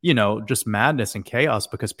 you know, just madness and chaos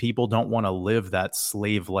because people don't want to live that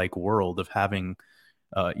slave-like world of having,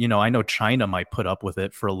 you know, I know China might put up with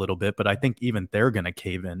it for a little bit, but I think even they're going to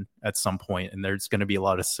cave in at some point, and there's going to be a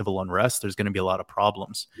lot of civil unrest. There's going to be a lot of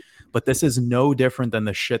problems, but this is no different than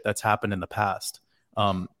the shit that's happened in the past.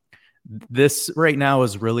 This right now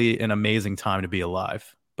is really an amazing time to be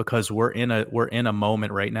alive because we're in a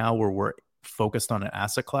moment right now where we're focused on an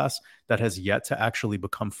asset class that has yet to actually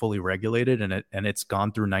become fully regulated, and it's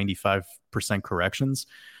gone through 95% corrections.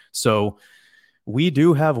 So we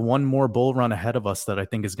do have one more bull run ahead of us that I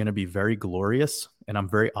think is going to be very glorious, and I'm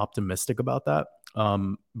very optimistic about that.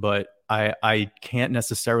 But I can't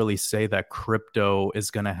necessarily say that crypto is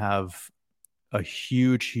going to have a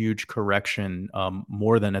huge correction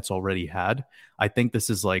more than it's already had. I think this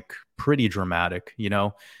is like pretty dramatic. You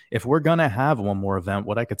know, if we're going to have one more event,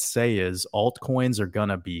 what I could say is altcoins are going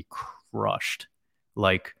to be crushed.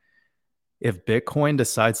 Like if Bitcoin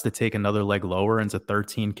decides to take another leg lower into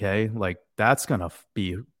 13K, like that's going to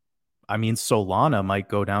be, I mean, Solana might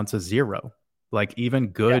go down to 0. Like even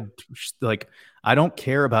good, like I don't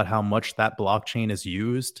care about how much that blockchain is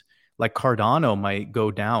used. Like Cardano might go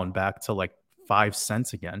down back to like 5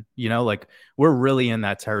 cents again. You know, like we're really in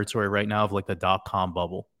that territory right now of like the .com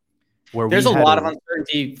bubble. Where there's a lot of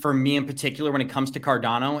uncertainty for me in particular when it comes to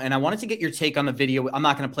Cardano. And I wanted to get your take on the video. I'm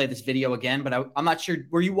not going to play this video again, but I'm not sure.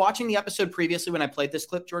 Were you watching the episode previously when I played this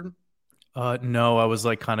clip, Jordan? No, I was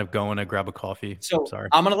like kind of going to grab a coffee. So sorry.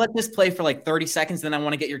 I'm going to let this play for like 30 seconds. Then I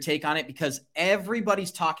want to get your take on it because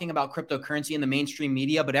everybody's talking about cryptocurrency in the mainstream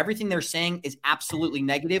media, but everything they're saying is absolutely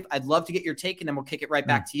negative. I'd love to get your take and then we'll kick it right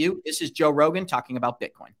back to you. This is Joe Rogan talking about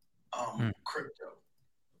Bitcoin. Crypto.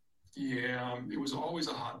 Yeah, it was always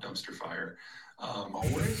a hot dumpster fire.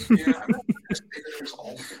 Always. Yeah, I'm not going to say that it was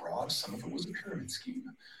all fraud. Some of it was a pyramid scheme.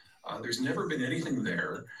 There's never been anything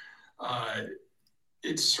there.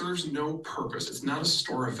 It serves no purpose. It's not a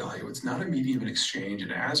store of value. It's not a medium of exchange.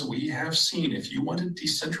 And as we have seen, if you want to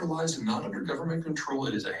decentralize and not under government control,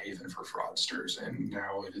 it is a haven for fraudsters. And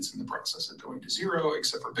now it is in the process of going to 0,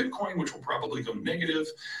 except for Bitcoin, which will probably go negative,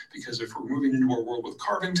 because if we're moving into a world with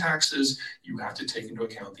carbon taxes, you have to take into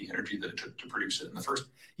account the energy that it took to produce it in the first.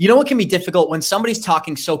 You know what can be difficult when somebody's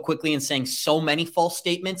talking so quickly and saying so many false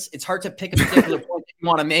statements? It's hard to pick a particular point that you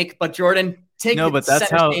want to make. But Jordan, take but that's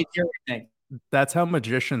how. Stage here. That's how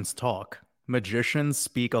magicians talk. Magicians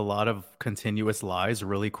speak a lot of continuous lies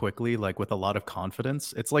really quickly, like with a lot of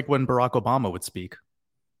confidence. It's like when Barack Obama would speak.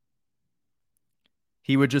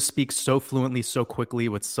 He would just speak so fluently, so quickly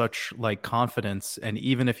with such like confidence. And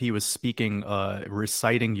even if he was speaking,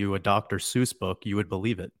 reciting you a Dr. Seuss book, you would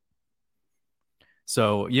believe it.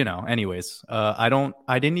 So, you know, anyways, I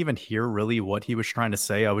didn't even hear really what he was trying to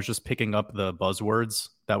say. I was just picking up the buzzwords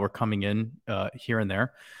that were coming in here and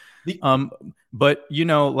there. But you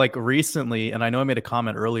know, like recently, and I know I made a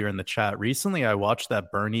comment earlier in the chat, recently I watched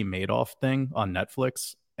that Bernie Madoff thing on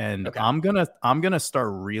Netflix, and okay. I'm gonna start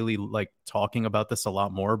really like talking about this a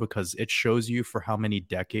lot more because it shows you for how many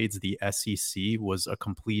decades the SEC was a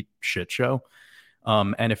complete shit show.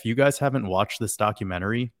 And if you guys haven't watched this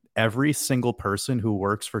documentary, every single person who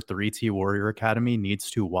works for 3T Warrior Academy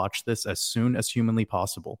needs to watch this as soon as humanly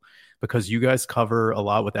possible, because you guys cover a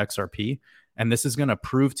lot with XRP. And this is going to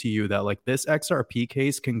prove to you that like this XRP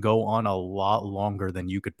case can go on a lot longer than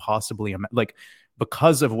you could possibly imagine. Like,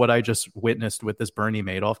 because of what I just witnessed with this Bernie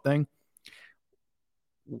Madoff thing.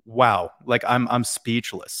 Wow. Like I'm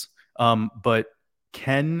speechless. But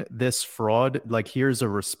can this fraud, like, here's a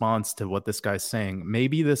response to what this guy's saying.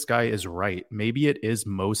 Maybe this guy is right. Maybe it is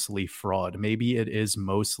mostly fraud. Maybe it is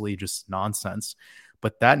mostly just nonsense.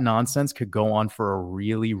 But that nonsense could go on for a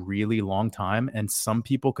really, really long time. And some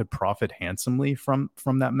people could profit handsomely from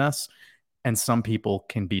that mess. And some people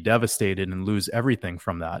can be devastated and lose everything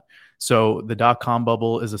from that. So the dot-com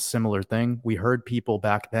bubble is a similar thing. We heard people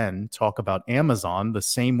back then talk about Amazon the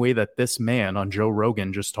same way that this man on Joe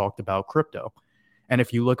Rogan just talked about crypto. And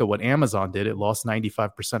if you look at what Amazon did, it lost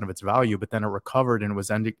 95% of its value, but then it recovered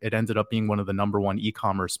and it ended up being one of the #1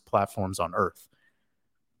 e-commerce platforms on earth.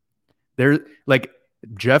 Like,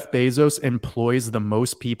 Jeff Bezos employs the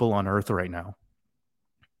most people on earth right now.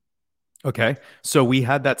 Okay, so we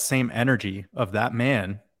had that same energy of that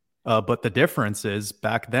man, but the difference is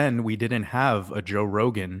back then we didn't have a Joe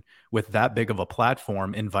Rogan with that big of a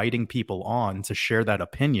platform inviting people on to share that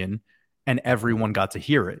opinion, and everyone got to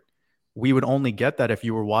hear it. We would only get that if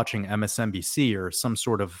you were watching MSNBC or some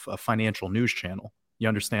sort of a financial news channel. You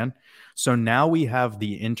understand? So now we have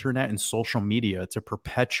the internet and social media to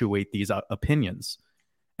perpetuate these opinions.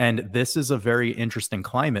 And this is a very interesting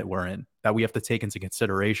climate we're in that we have to take into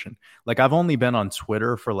consideration. Like, I've only been on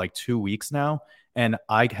Twitter for like 2 weeks now, and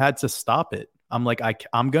I had to stop it. I'm like,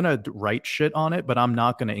 I'm going to write shit on it, but I'm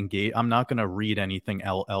not going to engage. I'm not going to read anything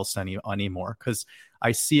else anymore, because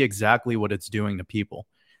I see exactly what it's doing to people.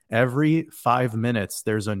 Every 5 minutes,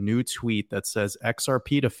 there's a new tweet that says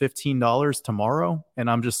XRP to $15 tomorrow. And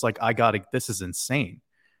I'm just like, this is insane.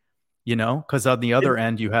 You know, because on the other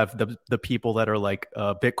end, you have the people that are like,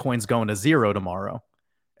 Bitcoin's going to zero tomorrow.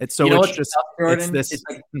 It's so, it's just, tough, Jordan? It's this.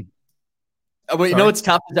 Well, you know what's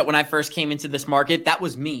tough is that when I first came into this market, that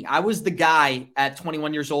was me. I was the guy at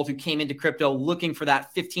 21 years old who came into crypto looking for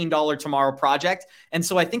that $15 tomorrow project. And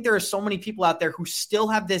so I think there are so many people out there who still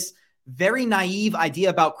have this very naive idea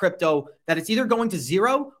about crypto that it's either going to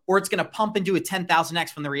zero or it's going to pump and do a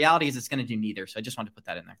 10,000x, when the reality is it's going to do neither. So I just wanted to put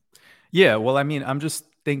that in there. Yeah, well, I mean, I'm just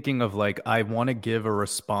thinking of like, I want to give a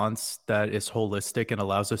response that is holistic and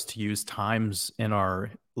allows us to use times in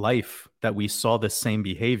our life that we saw the same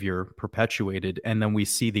behavior perpetuated, and then we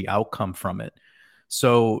see the outcome from it.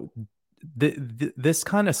 So this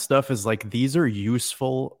kind of stuff is like, these are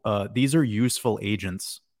useful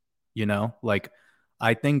agents, you know, like,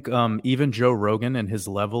 I think even Joe Rogan and his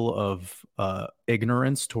level of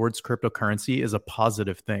ignorance towards cryptocurrency is a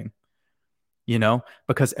positive thing, you know,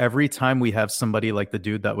 because every time we have somebody like the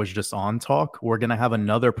dude that was just on talk, we're going to have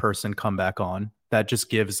another person come back on that just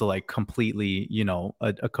gives like completely, you know,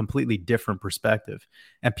 a completely different perspective.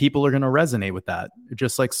 And people are going to resonate with that,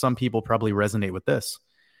 just like some people probably resonate with this.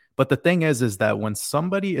 But the thing is that when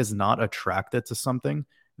somebody is not attracted to something,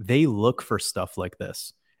 they look for stuff like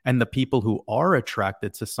this. And the people who are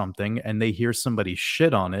attracted to something and they hear somebody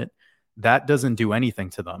shit on it, that doesn't do anything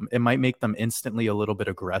to them. It might make them instantly a little bit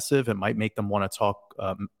aggressive. It might make them want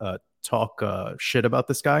to talk shit about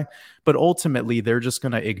this guy. But ultimately, they're just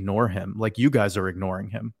going to ignore him, like you guys are ignoring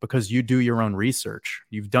him, because you do your own research.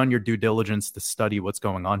 You've done your due diligence to study what's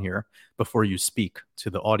going on here before you speak to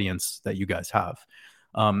the audience that you guys have.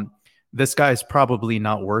 This guy is probably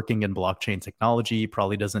not working in blockchain technology. He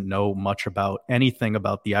probably doesn't know much about anything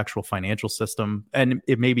about the actual financial system. And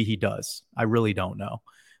maybe he does. I really don't know.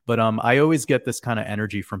 But I always get this kind of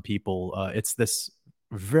energy from people. It's this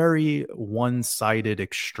very one-sided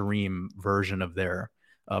extreme version of their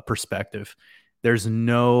perspective. There's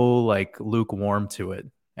no like lukewarm to it.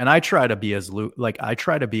 And I try to be as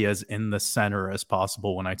in the center as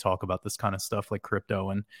possible when I talk about this kind of stuff, like crypto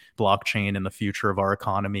and blockchain and the future of our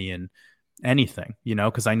economy and anything, you know,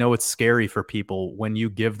 because I know it's scary for people when you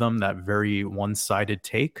give them that very one-sided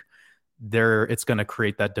take. It's going to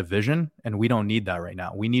create that division, and we don't need that right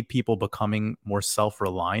now. We need people becoming more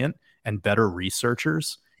self-reliant and better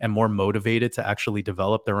researchers and more motivated to actually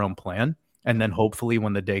develop their own plan. And then hopefully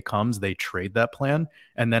when the day comes, they trade that plan.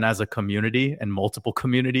 And then as a community and multiple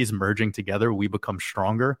communities merging together, we become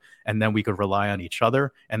stronger. And then we could rely on each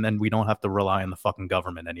other. And then we don't have to rely on the fucking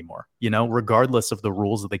government anymore. You know, regardless of the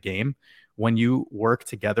rules of the game, when you work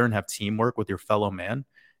together and have teamwork with your fellow man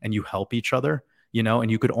and you help each other, you know, and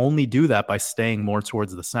you could only do that by staying more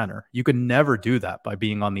towards the center. You could never do that by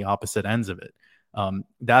being on the opposite ends of it.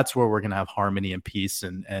 That's where we're going to have harmony and peace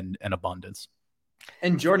and abundance.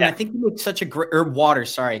 And Jordan, I think you make such a great, or Water,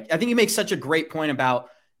 sorry. I think you make such a great point about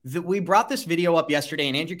that. We brought this video up yesterday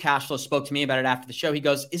and Andrew Cashflow spoke to me about it after the show. He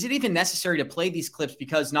goes, is it even necessary to play these clips?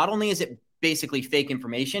 Because not only is it basically fake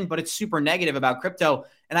information, but it's super negative about crypto.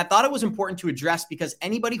 And I thought it was important to address because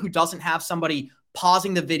anybody who doesn't have somebody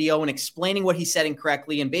pausing the video and explaining what he said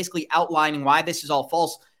incorrectly and basically outlining why this is all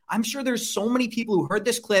false, I'm sure there's so many people who heard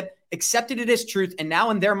this clip, accepted it as truth, and now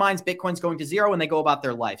in their minds, Bitcoin's going to zero and they go about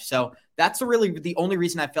their life. So that's really the only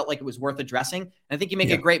reason I felt like it was worth addressing. And I think you make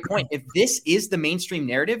a great point. If this is the mainstream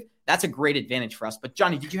narrative, that's a great advantage for us. But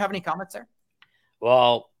Johnny, did you have any comments there?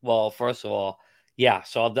 Well, first of all, yeah.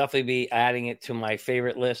 So I'll definitely be adding it to my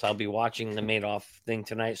favorite list. I'll be watching the Madoff thing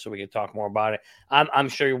tonight so we can talk more about it. I'm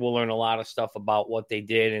sure we'll learn a lot of stuff about what they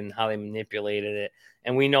did and how they manipulated it.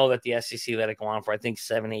 And we know that the SEC let it go on for, I think,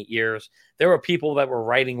 7-8 years. There were people that were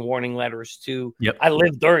writing warning letters too. Yep. I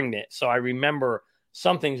lived during it. So I remember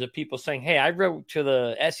some things of people saying, hey, I wrote to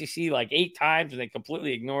the SEC like 8 times and they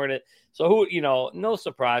completely ignored it. So who, no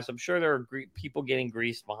surprise. I'm sure there are people getting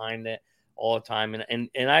greased behind it all the time. And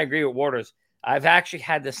I agree with Waters. I've actually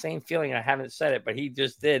had the same feeling. I haven't said it, but he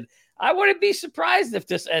just did. I wouldn't be surprised if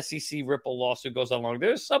this SEC Ripple lawsuit goes on long.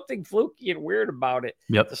 There's something fluky and weird about it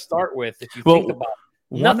to start with. If you think about it.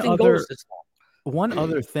 Nothing goes this long. One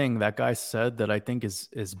other thing that guy said that I think is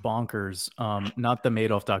bonkers, not the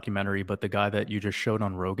Madoff documentary, but the guy that you just showed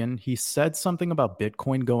on Rogan, he said something about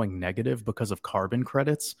Bitcoin going negative because of carbon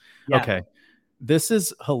credits. Yeah. Okay. This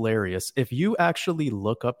is hilarious. If you actually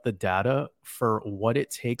look up the data for what it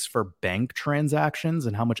takes for bank transactions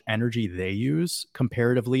and how much energy they use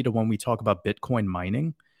comparatively to when we talk about Bitcoin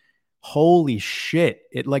mining, holy shit.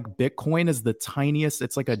 It like Bitcoin is the tiniest.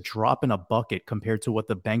 It's like a drop in a bucket compared to what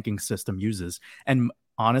the banking system uses. And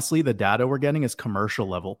honestly, the data we're getting is commercial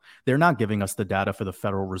level. They're not giving us the data for the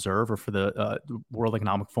Federal Reserve or for the World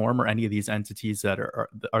Economic Forum or any of these entities that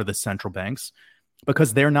are the central banks,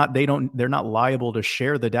 because they're not liable to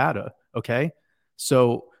share the data. Okay.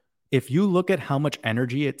 So if you look at how much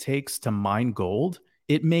energy it takes to mine gold,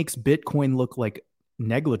 it makes Bitcoin look like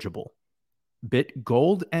negligible.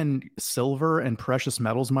 Gold and silver and precious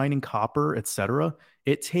metals mining, copper, etc.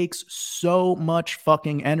 It takes so much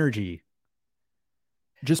fucking energy.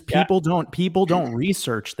 Just people don't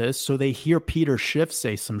research this, so they hear Peter Schiff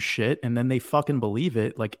say some shit and then they fucking believe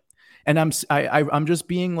it. Like, and I'm just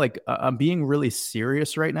being like, I'm being really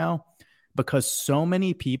serious right now, because so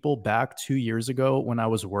many people back 2 years ago when I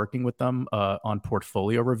was working with them on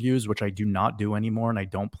portfolio reviews, which I do not do anymore and I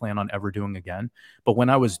don't plan on ever doing again. But when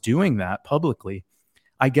I was doing that publicly,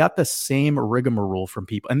 I got the same rigmarole from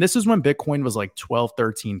people. And this is when Bitcoin was like 12,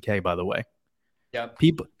 13K, by the way. Yeah.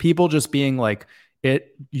 People just being like,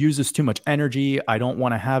 it uses too much energy. I don't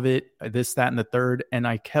want to have it, this, that, and the third. And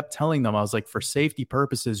I kept telling them, I was like, for safety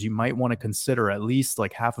purposes, you might want to consider at least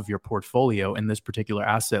like half of your portfolio in this particular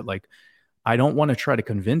asset. Like, I don't want to try to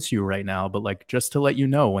convince you right now, but like, just to let you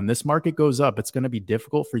know, when this market goes up, it's going to be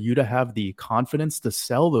difficult for you to have the confidence to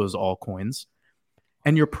sell those altcoins.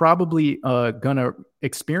 And you're probably going to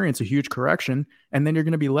experience a huge correction. And then you're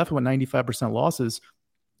going to be left with 95% losses.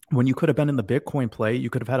 When you could have been in the Bitcoin play, you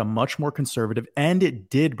could have had a much more conservative, and it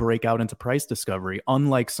did break out into price discovery,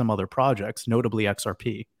 unlike some other projects, notably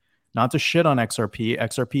XRP. Not to shit on XRP.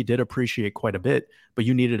 XRP did appreciate quite a bit, but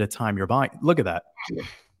you needed to time your buying. Look at that.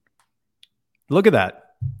 Look at that.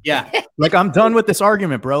 Yeah. Like, I'm done with this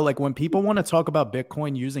argument, bro. Like, when people want to talk about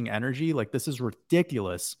Bitcoin using energy, like, this is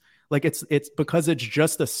ridiculous. Like, it's because it's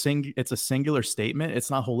just it's a singular statement. It's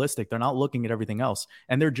not holistic. They're not looking at everything else.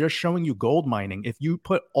 And they're just showing you gold mining. If you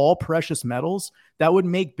put all precious metals, that would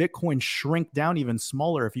make Bitcoin shrink down even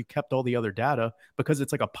smaller if you kept all the other data, because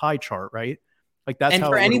it's like a pie chart, right? Like, that's and how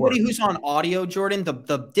for it would anybody work. who's on audio, Jordan,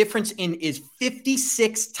 the difference is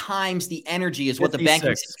 56 times the energy is what the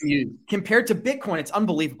banking system uses. Compared to Bitcoin, it's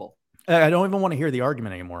unbelievable. I don't even want to hear the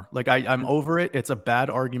argument anymore. Like, I'm over it. It's a bad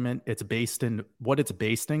argument. It's based in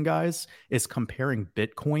guys, is comparing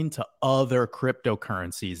Bitcoin to other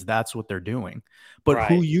cryptocurrencies. That's what they're doing. But right.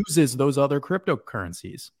 Who uses those other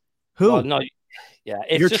cryptocurrencies? Who? Well, no, yeah,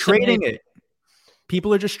 you're trading it.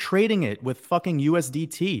 People are just trading it with fucking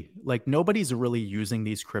USDT. Like, nobody's really using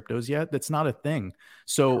these cryptos yet. That's not a thing.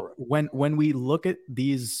 So when we look at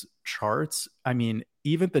these charts, I mean,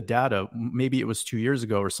 even the data, maybe it was 2 years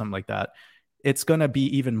ago or something like that, it's going to be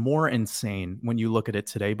even more insane when you look at it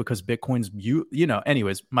today, because Bitcoin's,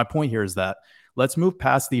 anyways, my point here is that let's move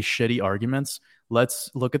past these shitty arguments. Let's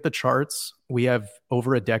look at the charts. We have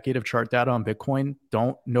over a decade of chart data on Bitcoin.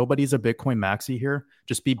 Nobody's a Bitcoin maxi here.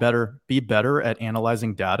 Just be better at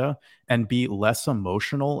analyzing data and be less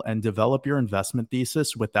emotional and develop your investment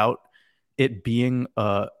thesis without it being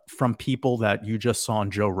from people that you just saw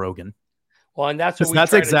on Joe Rogan. Well, and that's what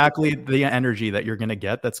that's exactly the energy that you're going to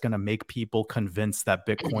get. That's going to make people convinced that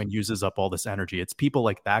Bitcoin uses up all this energy. It's people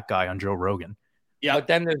like that guy on Joe Rogan. Yeah. But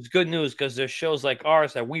then there's good news because there's shows like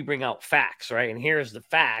ours that we bring out facts, right? And here's the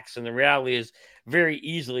facts. And the reality is very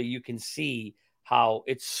easily you can see how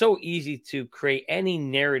it's so easy to create any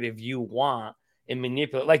narrative you want and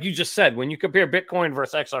manipulate. Like you just said, when you compare Bitcoin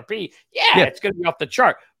versus XRP, it's going to be off the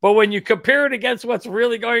chart. But when you compare it against what's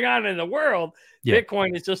really going on in the world,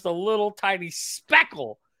 Bitcoin is just a little tiny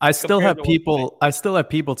speckle. I still have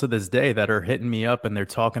people to this day that are hitting me up and they're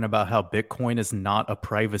talking about how Bitcoin is not a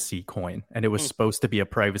privacy coin and it was supposed to be a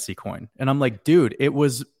privacy coin. And I'm like, dude, it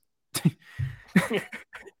was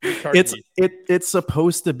it's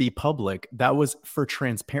supposed to be public. That was for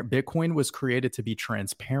transparent. Bitcoin was created to be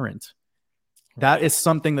transparent. That is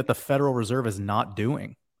something that the Federal Reserve is not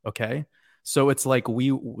doing. Okay. So it's like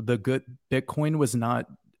Bitcoin was not,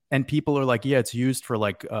 and people are like, yeah, it's used for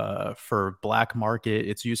for black market.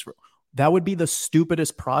 It's used for, that would be the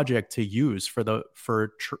stupidest project to use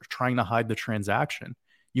for trying to hide the transaction.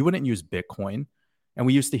 You wouldn't use Bitcoin. And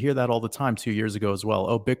we used to hear that all the time 2 years ago as well.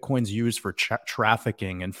 Oh, Bitcoin's used for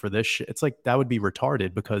trafficking and for this shit. It's like, that would be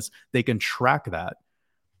retarded because they can track that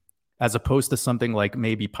as opposed to something like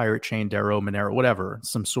maybe Pirate Chain, Darrow, Monero, whatever,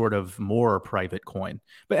 some sort of more private coin.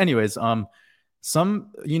 But anyways,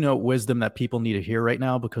 some, wisdom that people need to hear right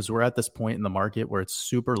now, because we're at this point in the market where it's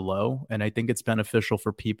super low. And I think it's beneficial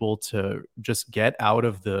for people to just get out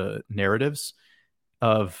of the narratives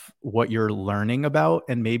of what you're learning about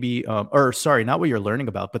and maybe, not what you're learning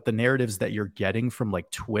about, but the narratives that you're getting from like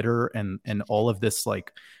Twitter and all of this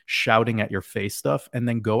like shouting at your face stuff, and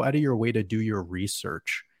then go out of your way to do your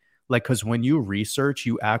research. Like, because when you research,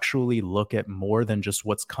 you actually look at more than just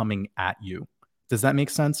what's coming at you. Does that make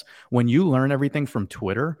sense? When you learn everything from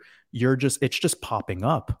Twitter, it's just popping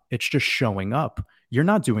up. It's just showing up. You're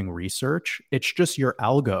not doing research. It's just your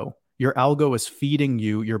algo. Your algo is feeding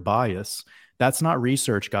you your bias. That's not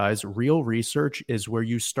research, guys. Real research is where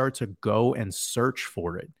you start to go and search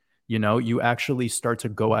for it. You actually start to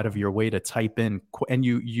go out of your way to type in, and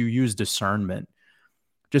you use discernment.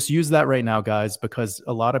 Just use that right now, guys, because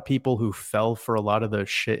a lot of people who fell for a lot of the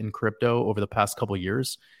shit in crypto over the past couple of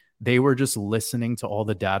years, they were just listening to all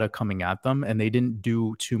the data coming at them, and they didn't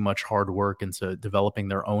do too much hard work into developing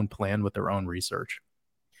their own plan with their own research.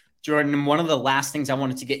 Jordan, one of the last things I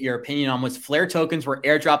wanted to get your opinion on was Flare tokens were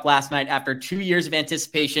airdropped last night after 2 years of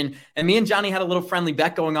anticipation. And me and Johnny had a little friendly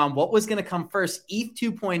bet going on what was going to come first, ETH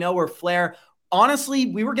 2.0 or Flare. Honestly,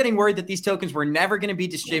 we were getting worried that these tokens were never going to be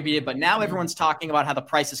distributed, but now everyone's talking about how the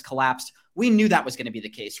price has collapsed. We knew that was going to be the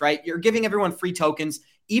case, right? You're giving everyone free tokens,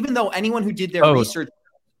 even though anyone who did their research.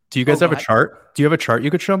 Do you guys have a chart? Do you have a chart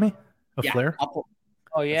you could show me? Flare?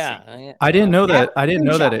 Oh, yeah. I didn't know that. I didn't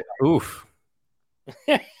know that. Oof.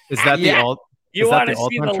 Is that the alt? You want to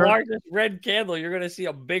see the largest red candle? You're going to see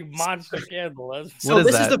a big monster candle. So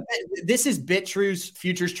this is BitTrue's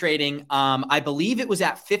futures trading. I believe it was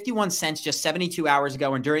at 51 cents just 72 hours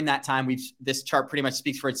ago, and during that time, this chart pretty much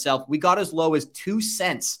speaks for itself. We got as low as 2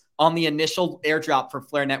 cents on the initial airdrop for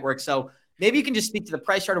Flare Network. So maybe you can just speak to the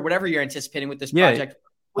price chart or whatever you're anticipating with this project.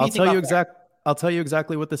 I'll tell you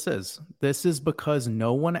exactly what this is. This is because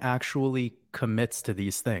no one actually commits to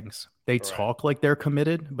these things. They talk like they're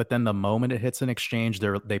committed, but then the moment it hits an exchange,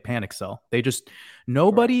 they panic sell.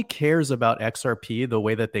 Nobody cares about XRP the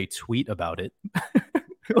way that they tweet about it.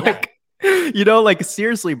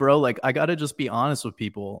 Seriously, bro, like I got to just be honest with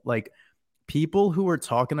people. Like people who are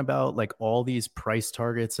talking about like all these price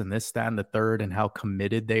targets and this, that, and the third, and how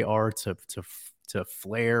committed they are to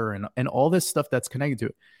Flare and all this stuff that's connected to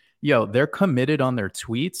it. They're committed on their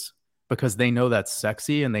tweets because they know that's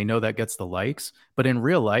sexy and they know that gets the likes. But in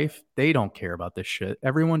real life, they don't care about this shit.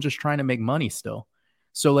 Everyone's just trying to make money still.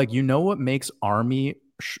 So what makes armies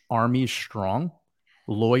strong?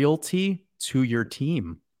 Loyalty to your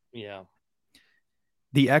team. Yeah.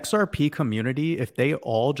 The XRP community, if they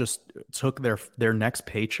all just took their next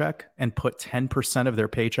paycheck and put 10% of their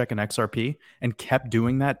paycheck in XRP and kept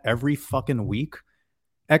doing that every fucking week,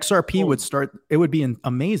 XRP would be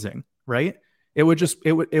amazing, right? It would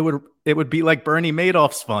be like Bernie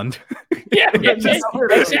Madoff's fund. Exactly.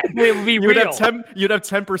 It would be you'd have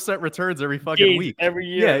 10% returns every fucking week. Every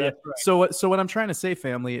year. Yeah. Right. So what I'm trying to say,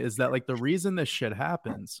 family, is that like the reason this shit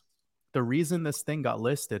happens, the reason this thing got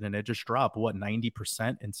listed and it just dropped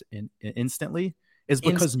 90% instantly is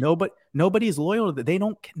because nobody's loyal to it.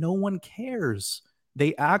 No one cares.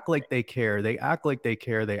 They act like they care. They act like they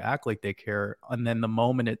care. They act like they care. And then the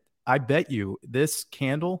moment I bet you this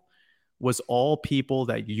candle was all people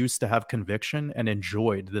that used to have conviction and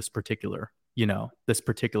enjoyed this particular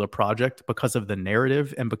project because of the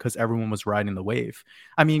narrative and because everyone was riding the wave.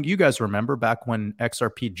 I mean, you guys remember back when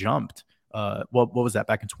XRP jumped, what was that,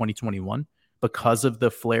 back in 2021, because of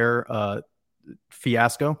the Flare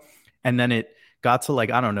fiasco, and then it got to,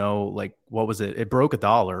 like, I don't know, like, what was it? It broke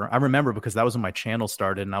 $1. I remember because that was when my channel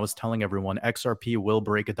started, and I was telling everyone XRP will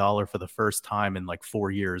break $1 for the first time in like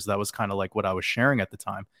 4 years. That was kind of like what I was sharing at the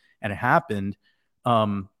time, and it happened.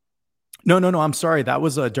 No, I'm sorry. That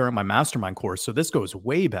was during my mastermind course. So this goes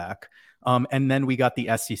way back. And then we got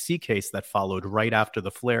the SEC case that followed right after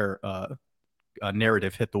the Flare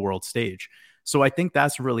narrative hit the world stage. So I think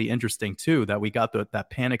that's really interesting too, that we got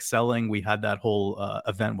that panic selling. We had that whole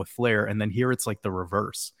event with Flare. And then here it's like the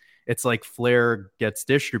reverse. It's like Flare gets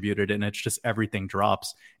distributed and it's just everything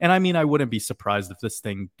drops. And I mean, I wouldn't be surprised if this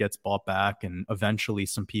thing gets bought back and eventually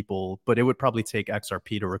some people, but it would probably take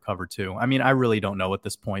XRP to recover too. I mean, I really don't know at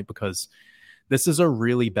this point because this is a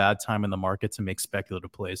really bad time in the market to make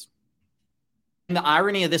speculative plays. And the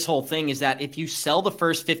irony of this whole thing is that if you sell the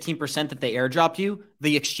first 15% that they airdrop you,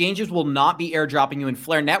 the exchanges will not be airdropping you, and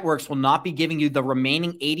Flare Networks will not be giving you the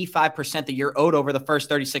remaining 85% that you're owed over the first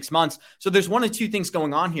 36 months. So there's one of two things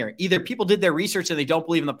going on here. Either people did their research and they don't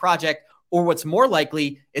believe in the project, or what's more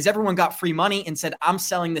likely is everyone got free money and said, I'm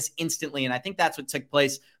selling this instantly. And I think that's what took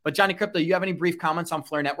place. But Johnny Crypto, you have any brief comments on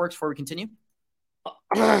Flare Networks before we continue?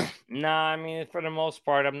 Nah, I mean, for the most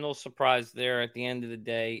part, I'm no surprise there. At the end of the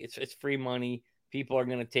day, it's free money. People are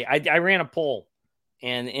going to take. I ran a poll,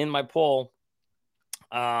 and in my poll,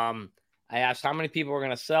 I asked how many people were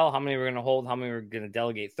going to sell, how many were going to hold, how many were going to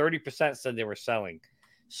delegate. 30% said they were selling.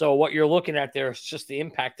 So what you're looking at there is just the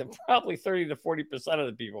impact of probably 30 to 40% of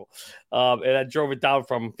the people, and that drove it down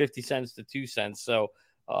from 50 cents to 2 cents. So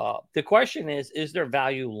the question is there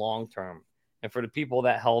value long term? And for the people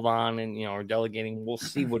that held on and are delegating, we'll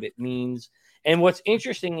see what it means. And what's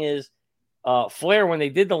interesting is, Flare, when they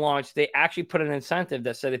did the launch, they actually put an incentive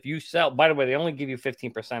that said if you sell, by the way, they only give you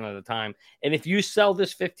 15% of the time. And if you sell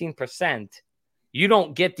this 15%, you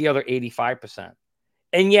don't get the other 85%.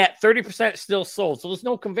 And yet 30% still sold. So there's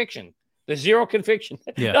no conviction. There's zero conviction.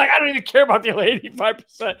 Yeah. Like, I don't even care about the other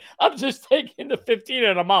 85%. I'm just taking the 15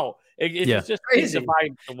 and I'm out. It's just crazy.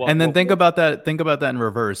 And then think about that in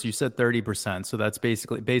reverse. You said 30%. So that's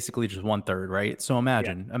basically just 1/3, right? So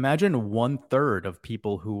imagine 1/3 of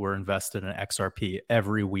people who were invested in XRP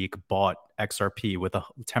every week bought XRP with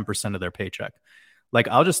 10% of their paycheck. Like,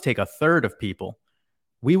 I'll just take 1/3 of people.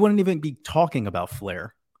 We wouldn't even be talking about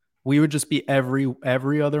Flare. We would just be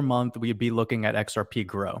every other month, we'd be looking at XRP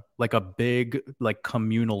grow, like a big, like,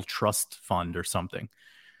 communal trust fund or something.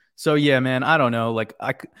 So yeah, man, I don't know. Like,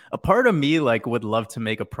 a part of me, like, would love to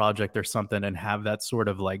make a project or something and have that sort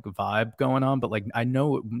of, like, vibe going on. But, like, I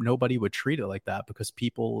know nobody would treat it like that because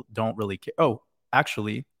people don't really care. Oh,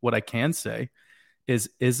 actually, what I can say is,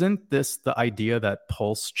 isn't this the idea that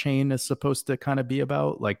Pulse Chain is supposed to kind of be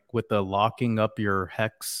about, like, with the locking up your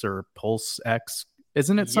Hex or Pulse X?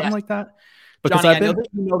 Isn't it something like that? Because Johnny, I know that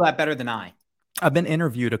you know that better than I. I've been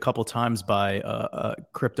interviewed a couple times by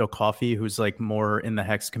Crypto Coffee, who's, like, more in the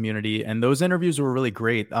Hex community, and those interviews were really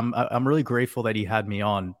great. I'm really grateful that he had me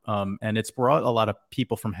on, and it's brought a lot of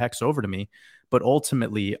people from Hex over to me. But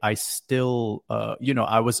ultimately, I still,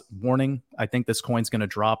 I was warning. I think this coin's going to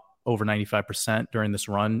drop over 95% during this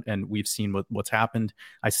run, and we've seen what's happened.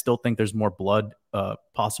 I still think there's more blood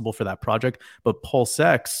possible for that project, but Pulse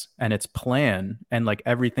X and its plan and, like,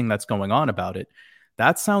 everything that's going on about it,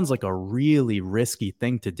 that sounds like a really risky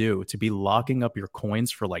thing to do, to be locking up your coins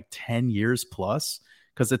for like 10 years plus.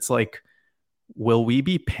 Because it's like, will we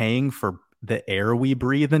be paying for the air we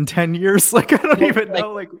breathe in 10 years? Like, I don't even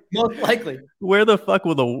know. Like, most likely, where the fuck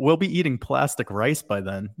we'll be eating plastic rice by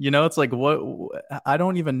then? It's like, what? I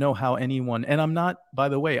don't even know how anyone. And I'm not, by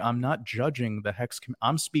the way, I'm not judging the Hex.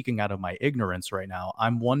 I'm speaking out of my ignorance right now.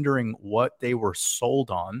 I'm wondering what they were sold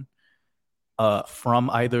on.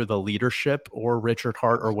 From either the leadership or Richard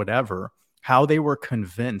Hart or whatever, how they were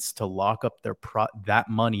convinced to lock up that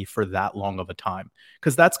money for that long of a time.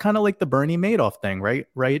 Because that's kind of like the Bernie Madoff thing,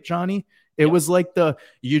 right, Johnny? It was like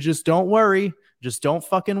you just don't worry, just don't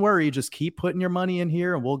fucking worry, just keep putting your money in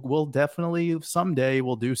here, and we'll definitely someday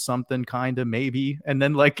we'll do something, kind of, maybe. And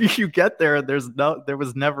then, like, you get there, there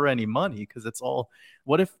was never any money, because it's all,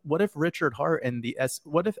 what if Richard Hart and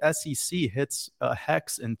what if SEC hits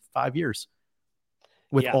Hex in 5 years?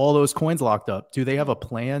 With all those coins locked up, do they have a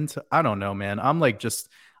plan to? I don't know, man. I'm like,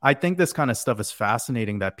 I think this kind of stuff is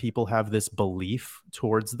fascinating, that people have this belief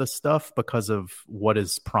towards the stuff because of what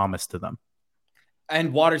is promised to them.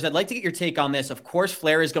 And Waters, I'd like to get your take on this. Of course,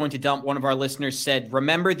 Flare is going to dump. One of our listeners said,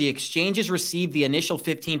 remember, the exchanges received the initial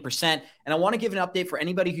 15%. And I want to give an update for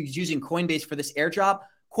anybody who's using Coinbase for this airdrop.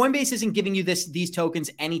 Coinbase isn't giving you these tokens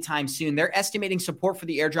anytime soon. They're estimating support for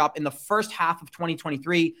the airdrop in the first half of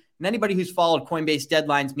 2023. And anybody who's followed Coinbase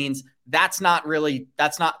deadlines means that's not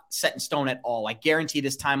set in stone at all. I guarantee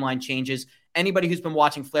this timeline changes. Anybody who's been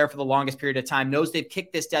watching Flare for the longest period of time knows they've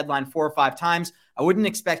kicked this deadline 4 or 5 times. I wouldn't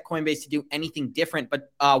expect Coinbase to do anything different.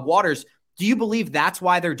 But Waters, do you believe that's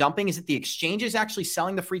why they're dumping? Is it the exchanges actually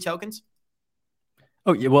selling the free tokens?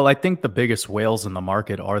 Oh, yeah. Well, I think the biggest whales in the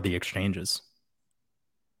market are the exchanges.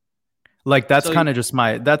 Like that's kind of just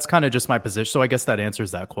my position. So I guess that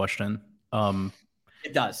answers that question.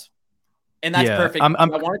 It does. And that's perfect.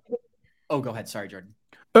 Go ahead. Sorry, Jordan.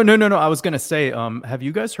 Oh, no. I was going to say, have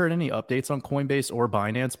you guys heard any updates on Coinbase or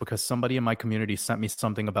Binance? Because somebody in my community sent me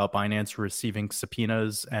something about Binance receiving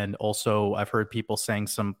subpoenas. And also I've heard people saying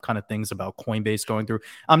some kind of things about Coinbase going through.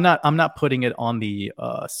 I'm not putting it on the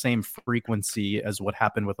same frequency as what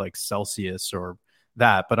happened with like Celsius or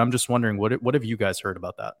that. But I'm just wondering, what have you guys heard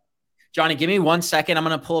about that? Johnny, give me 1 second. I'm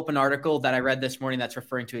going to pull up an article that I read this morning that's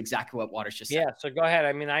referring to exactly what Waters just said. Yeah, so go ahead.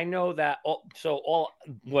 I mean, I know that.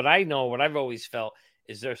 What I've always felt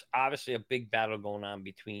is there's obviously a big battle going on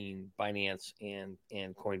between Binance and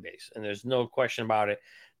Coinbase. And there's no question about it.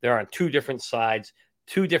 They're on two different sides,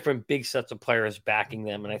 two different big sets of players backing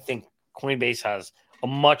them. And I think Coinbase has a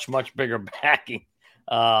much, much bigger backing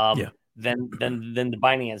than the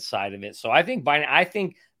Binance side of it. So I think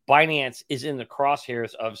Binance is in the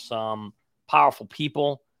crosshairs of some powerful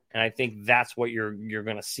people, and I think that's what you're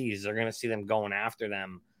going to see. Is they're going to see them going after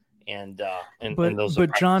them,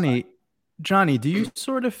 but Johnny, do you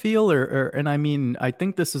sort of feel, and I mean, I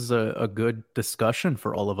think this is a good discussion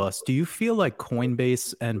for all of us. Do you feel like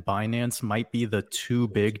Coinbase and Binance might be the too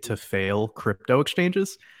big to fail crypto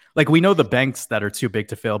exchanges? Like we know the banks that are too big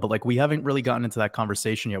to fail, but like we haven't really gotten into that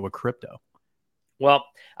conversation yet with crypto. Well,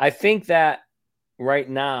 I think that right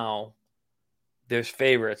now there's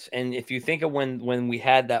favorites. And if you think of when we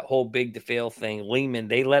had that whole big to fail thing, Lehman,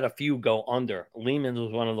 they let a few go under. Lehman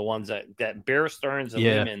was one of the ones that Bear Stearns and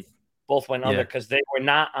Lehman both went under because they were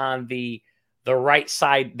not on the right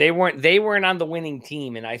side. They weren't on the winning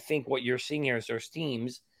team. And I think what you're seeing here is there's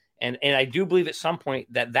teams. And I do believe at some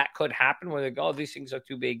point that could happen where they go, oh, these things are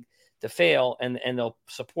too big to fail, and they'll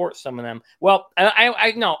support some of them. Well,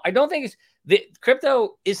 I don't think it's the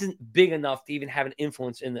crypto isn't big enough to even have an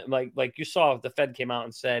influence in it. Like you saw, the Fed came out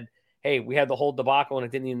and said, hey, we had the whole debacle and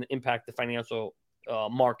it didn't even impact the financial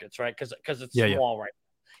markets, right? Because it's small right now.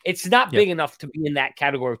 It's not big enough to be in that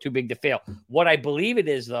category of too big to fail. What I believe it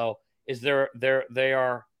is, though, is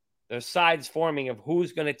there's sides forming of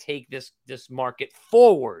who's going to take this market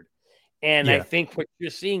forward. And I think what you're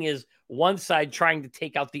seeing is one side trying to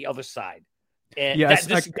take out the other side. And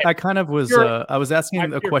I kind of was I was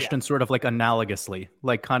asking a question sort of like analogously,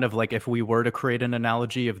 like kind of like if we were to create an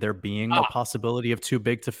analogy of there being a possibility of too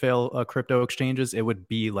big to fail crypto exchanges, it would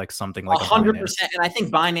be like something like 100%. And I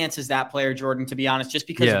think Binance is that player, Jordan, to be honest, just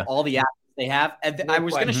because of all the assets they have. I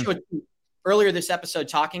was going to show it earlier this episode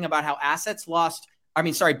talking about how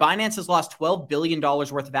Binance has lost $12 billion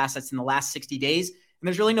worth of assets in the last 60 days. And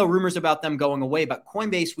there's really no rumors about them going away. But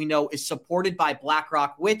Coinbase, we know, is supported by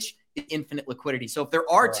BlackRock, which is infinite liquidity. So if there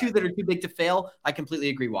are two that are too big to fail, I completely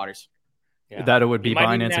agree, Waters. Yeah. That it would be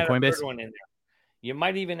Binance and Coinbase. You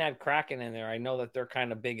might even add Kraken in there. I know that they're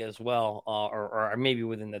kind of big as well, or maybe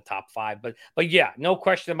within the top 5. But yeah, no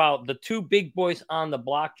question about the two big boys on the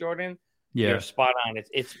block, Jordan. Yeah, you're spot on.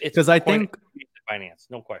 It's because I think Finance,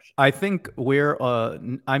 no question. I think we're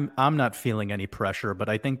I'm not feeling any pressure, but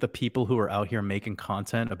I think the people who are out here making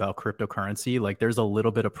content about cryptocurrency, like there's a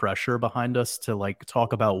little bit of pressure behind us to like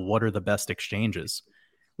talk about what are the best exchanges.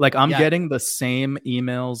 Like I'm getting the same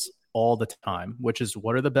emails all the time, which is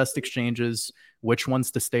what are the best exchanges, which ones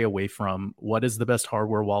to stay away from, what is the best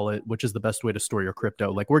hardware wallet, which is the best way to store your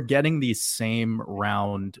crypto. Like we're getting these same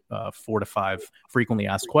round 4 to 5 frequently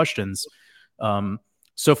asked questions.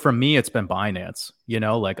 So for me, it's been Binance,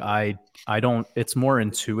 like I don't, it's more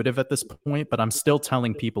intuitive at this point, but I'm still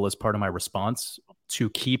telling people as part of my response to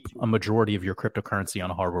keep a majority of your cryptocurrency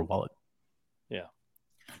on a hardware wallet.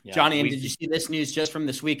 Yeah, Johnny, and did you see this news just from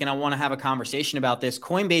this week? And I want to have a conversation about this.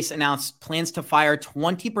 Coinbase announced plans to fire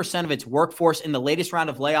 20% of its workforce in the latest round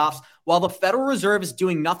of layoffs, while the Federal Reserve is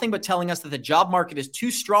doing nothing but telling us that the job market is too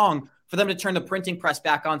strong for them to turn the printing press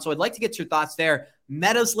back on. So I'd like to get your thoughts there.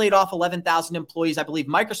 Meta's laid off 11,000 employees. I believe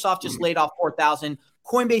Microsoft just laid off 4,000.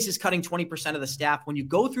 Coinbase is cutting 20% of the staff. When you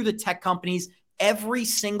go through the tech companies, every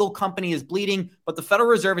single company is bleeding, but the Federal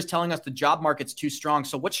Reserve is telling us the job market's too strong.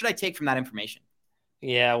 So what should I take from that information?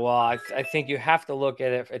 Yeah, well, I think you have to look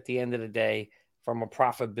at it at the end of the day from a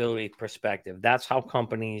profitability perspective. That's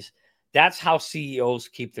how CEOs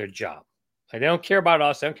keep their job. Like, they don't care about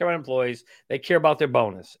us. They don't care about employees. They care about their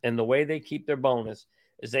bonus. And the way they keep their bonus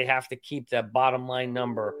is they have to keep that bottom line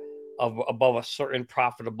number of above a certain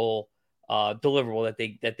profitable deliverable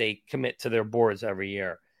that they commit to their boards every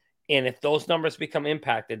year. And if those numbers become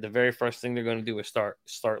impacted, the very first thing they're going to do is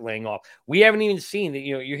start laying off. We haven't even seen that.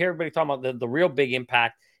 You hear everybody talking about the real big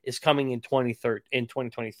impact is coming in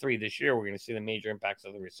 2023. This year, we're going to see the major impacts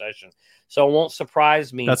of the recession. So it won't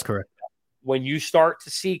surprise me. That's correct. When you start to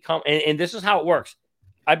see and this is how it works.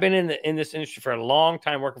 I've been in this industry for a long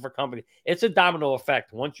time working for companies. It's a domino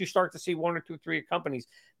effect. Once you start to see 1 or 2, 3 companies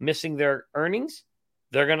missing their earnings,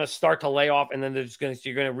 they're going to start to lay off, and then you're going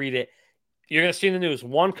to read it. You're going to see in the news,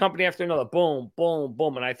 one company after another, boom, boom,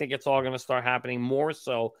 boom. And I think it's all going to start happening more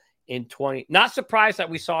so in 20. Not surprised that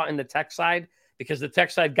we saw in the tech side, because the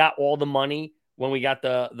tech side got all the money when we got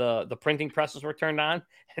the printing presses were turned on,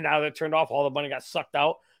 and now they're turned off. All the money got sucked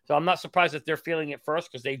out. So I'm not surprised that they're feeling it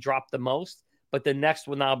first, because they dropped the most. But the next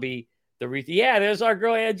will now be yeah, there's our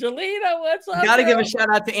girl Angelina. What's up? Got to give a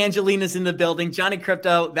shout out to Angelina's in the building. Johnny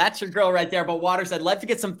Crypto, that's your girl right there. But Waters, I'd love to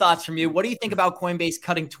get some thoughts from you. What do you think about Coinbase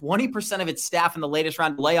cutting 20% of its staff in the latest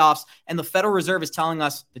round of layoffs? And the Federal Reserve is telling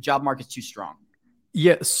us the job market's too strong.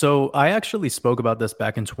 Yeah, so I actually spoke about this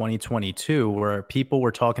back in 2022, where people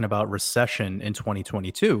were talking about recession in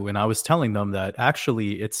 2022, and I was telling them that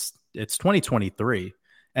actually it's 2023,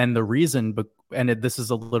 and the reason, this is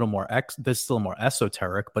a little more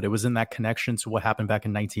esoteric, but it was in that connection to what happened back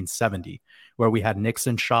in 1970, where we had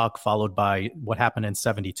Nixon shock, followed by what happened in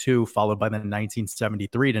 72, followed by the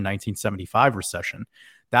 1973 to 1975 recession.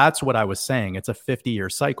 That's what I was saying. It's a 50-year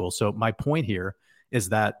cycle. So my point here is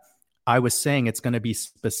that I was saying it's going to be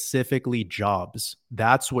specifically jobs.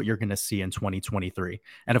 That's what you're going to see in 2023.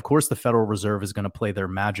 And of course, the Federal Reserve is going to play their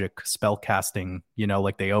magic spell casting,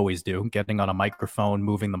 like they always do, getting on a microphone,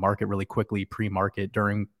 moving the market really quickly, pre-market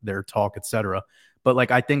during their talk, etc.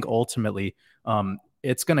 But I think ultimately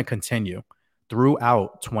it's going to continue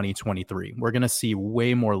throughout 2023. We're going to see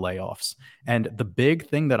way more layoffs. And the big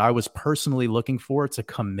thing that I was personally looking for to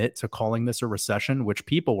commit to calling this a recession, which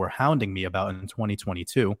people were hounding me about in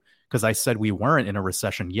 2022, because I said we weren't in a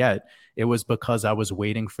recession yet, it was because I was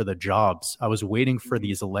waiting for the jobs. I was waiting for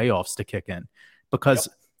these layoffs to kick in. Because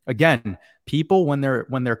again, people, when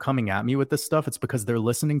they're coming at me with this stuff, it's because they're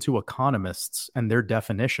listening to economists and their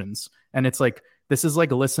definitions. And it's like, this is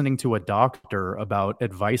like listening to a doctor about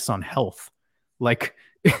advice on health. Like,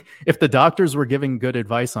 if the doctors were giving good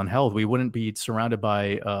advice on health, we wouldn't be surrounded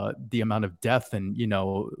by the amount of death and,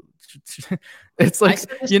 it's like,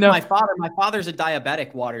 my father's a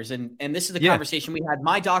diabetic, Waters. And this is the conversation we had.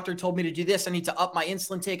 My doctor told me to do this. I need to up my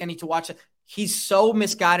insulin take. I need to watch it. He's so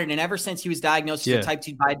misguided. And ever since he was diagnosed as a type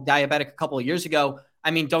 2 diabetic a couple of years ago, I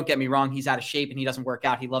mean, don't get me wrong. He's out of shape and he doesn't work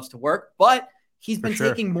out. He loves to work, but he's been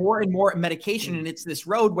taking more and more medication. And it's this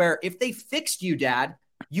road where if they fixed you, Dad,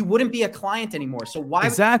 you wouldn't be a client anymore. So why?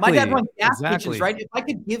 Exactly. My dad runs gas stations, right? If I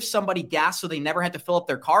could give somebody gas so they never had to fill up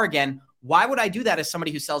their car again, why would I do that as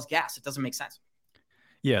somebody who sells gas? It doesn't make sense.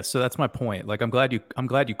 Yeah, so that's my point. I'm glad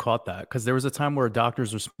you caught that, because there was a time where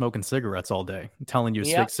doctors were smoking cigarettes all day, telling you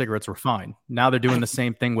cigarettes were fine. Now they're doing the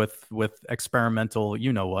same thing with experimental,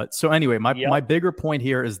 what. So anyway, my bigger point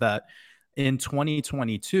here is that in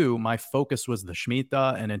 2022, my focus was the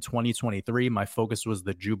Shemitah, and in 2023, my focus was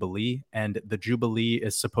the Jubilee. And the Jubilee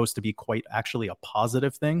is supposed to be quite actually a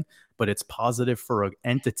positive thing, but it's positive for an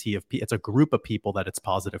entity of people. It's a group of people that it's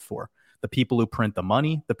positive for. The people who print the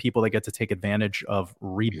money, the people that get to take advantage of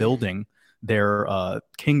rebuilding their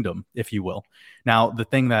kingdom, if you will. Now, the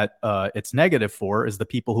thing that it's negative for is the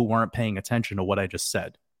people who weren't paying attention to what I just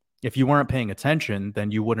said. If you weren't paying attention,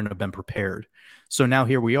 then you wouldn't have been prepared. So now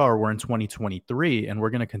here we are, we're in 2023, and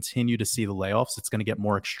we're going to continue to see the layoffs. It's going to get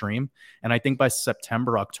more extreme. And I think by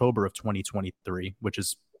September, October of 2023, which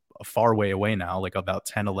is a far way away now, like about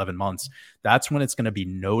 10, 11 months, that's when it's going to be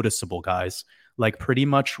noticeable, guys. Like pretty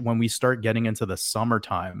much when we start getting into the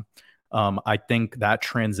summertime, I think that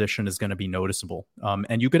transition is going to be noticeable.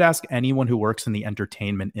 And you could ask anyone who works in the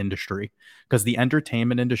entertainment industry, because the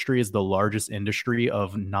entertainment industry is the largest industry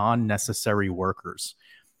of non-necessary workers.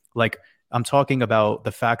 Like, I'm talking about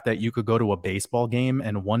the fact that you could go to a baseball game,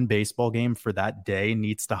 and one baseball game for that day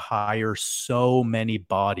needs to hire so many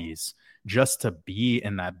bodies just to be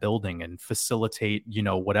in that building and facilitate,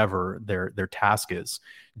 whatever their task is.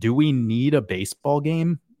 Do we need a baseball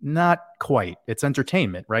game? Not quite. It's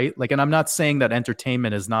entertainment, right? And I'm not saying that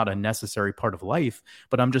entertainment is not a necessary part of life,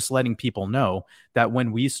 but I'm just letting people know that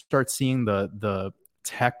when we start seeing the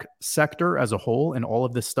tech sector as a whole and all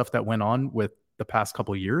of this stuff that went on with the past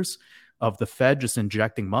couple of years of the Fed just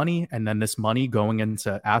injecting money and then this money going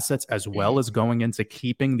into assets as well as going into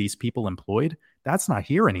keeping these people employed, that's not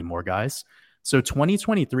here anymore, guys. So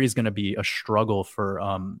 2023 is going to be a struggle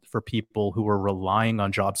for people who are relying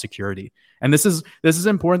on job security. And this is an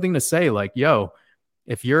important thing to say, like, yo,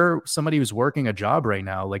 if you're somebody who's working a job right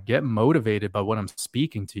now, like, get motivated by what I'm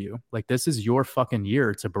speaking to you. Like, this is your fucking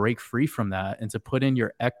year to break free from that and to put in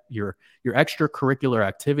your extracurricular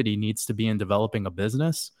activity needs to be in developing a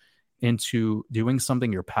business, into doing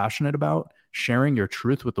something you're passionate about, sharing your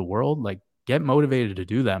truth with the world. Like, get motivated to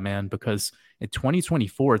do that, man, because in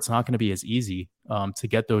 2024, it's not going to be as easy to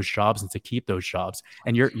get those jobs and to keep those jobs.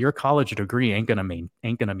 And your college degree ain't gonna mean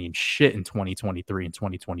shit in 2023 and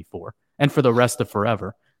 2024, and for the rest of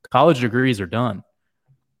forever. College degrees are done.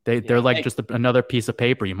 They're like just another piece of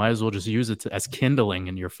paper. You might as well just use it as kindling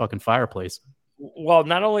in your fucking fireplace. Well,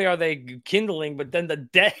 not only are they kindling, but then the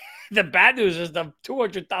debt. The bad news is the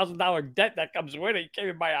 $200,000 debt that comes with it. You can't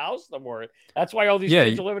even buy a house no more. That's why all these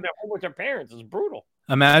kids are living at home with their parents. It's brutal.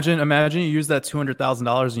 Imagine you use that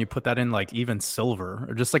 $200,000 and you put that in like even silver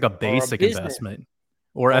or just like a basic investment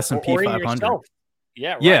or S&P 500.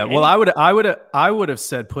 Yeah. Right. Yeah. Well, I would have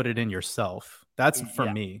said put it in yourself. That's for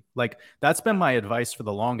me. Like, that's been my advice for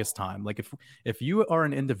the longest time. Like, if you are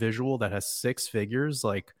an individual that has six figures,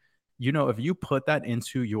 like, you know, if you put that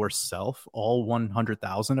into yourself, all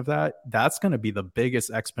 100,000 of that, that's going to be the biggest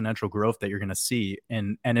exponential growth that you're going to see.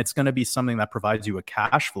 And it's going to be something that provides you a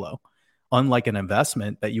cash flow, unlike an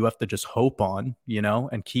investment that you have to just hope on, you know,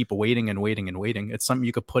 and keep waiting and waiting and waiting. It's something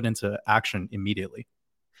you could put into action immediately.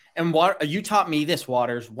 And you taught me this,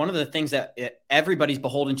 Waters. One of the things that everybody's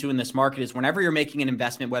beholden to in this market is whenever you're making an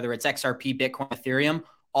investment, whether it's XRP, Bitcoin, Ethereum,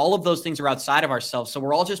 all of those things are outside of ourselves. So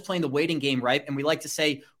we're all just playing the waiting game, right? And we like to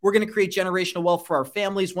say, we're going to create generational wealth for our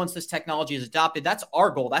families once this technology is adopted. That's our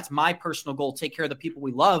goal. That's my personal goal, take care of the people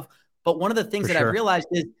we love. But one of the things I've realized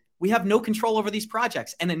is we have no control over these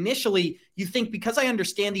projects. And initially, you think because I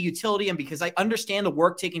understand the utility and because I understand the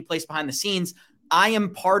work taking place behind the scenes, I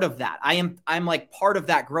am part of that. I'm like part of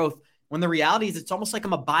that growth. When the reality is it's almost like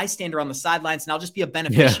I'm a bystander on the sidelines and I'll just be a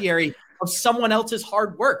beneficiary of someone else's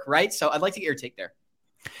hard work, right? So I'd like to get your take there.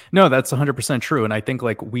 No, that's 100% true. And I think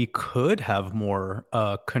like we could have more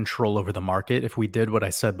control over the market if we did what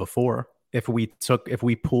I said before. If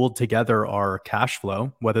we pooled together our cash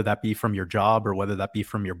flow, whether that be from your job or whether that be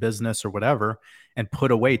from your business or whatever, and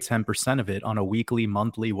put away 10% of it on a weekly,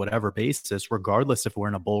 monthly, whatever basis, regardless if we're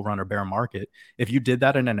in a bull run or bear market, if you did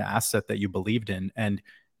that in an asset that you believed in and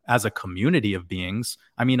as a community of beings,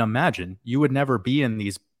 I mean, imagine you would never be in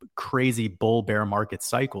these crazy bull bear market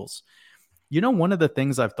cycles. You know, one of the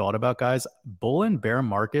things I've thought about, guys, bull and bear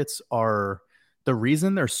markets are the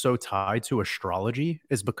reason they're so tied to astrology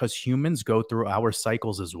is because humans go through our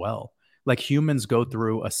cycles as well. Like humans go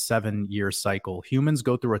through a 7-year cycle. Humans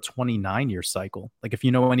go through a 29-year cycle. Like if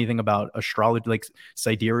you know anything about astrology, like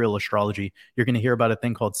sidereal astrology, you're going to hear about a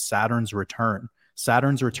thing called Saturn's return.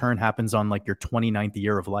 Saturn's return happens on like your 29th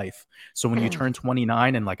year of life. So when you turn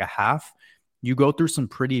 29 and like a half, you go through some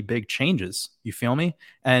pretty big changes. You feel me?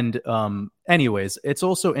 And anyways, it's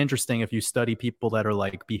also interesting if you study people that are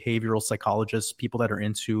like behavioral psychologists, people that are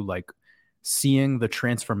into like seeing the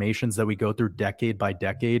transformations that we go through decade by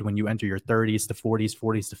decade when you enter your 30s to 40s,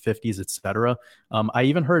 40s to 50s, etc. I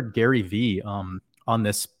even heard Gary Vee on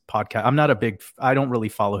this podcast. I don't really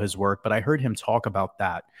follow his work, but I heard him talk about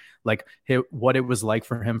that. Like what it was like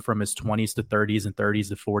for him from his 20s to 30s and 30s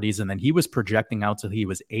to 40s. And then he was projecting out till he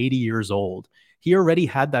was 80 years old. He already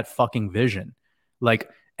had that fucking vision.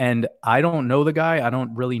 Like, and I don't know the guy. I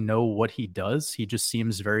don't really know what he does. He just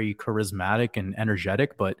seems very charismatic and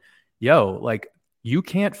energetic. But yo, like you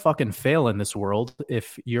can't fucking fail in this world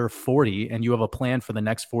if you're 40 and you have a plan for the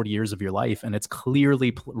next 40 years of your life. And it's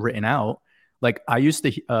clearly written out. Like I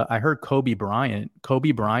heard Kobe Bryant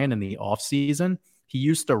in the off season, he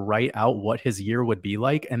used to write out what his year would be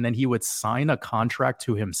like, and then he would sign a contract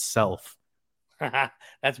to himself.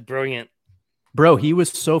 That's brilliant. Bro, he was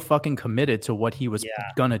so fucking committed to what he was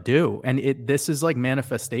gonna do. And this is like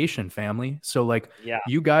manifestation, family. So like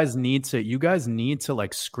you guys need to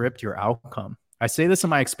like script your outcome. I say this in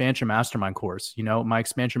my expansion mastermind course. You know, my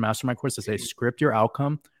expansion mastermind course, I say script your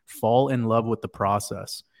outcome, fall in love with the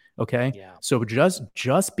process. Okay. Yeah. So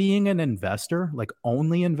just being an investor, like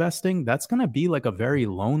only investing, that's going to be like a very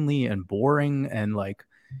lonely and boring and like,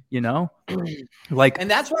 you know, like,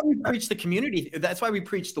 and that's why we preach the community. That's why we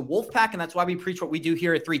preach the wolf pack. And that's why we preach what we do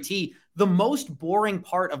here at 3T. The most boring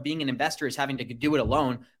part of being an investor is having to do it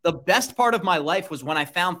alone. The best part of my life was when I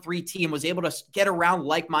found 3T and was able to get around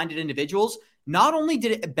like-minded individuals not only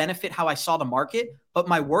did it benefit how I saw the market, but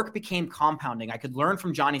my work became compounding. I could learn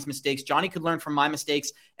from Johnny's mistakes. Johnny could learn from my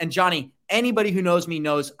mistakes. And Johnny, anybody who knows me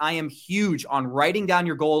knows I am huge on writing down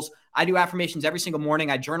your goals. I do affirmations every single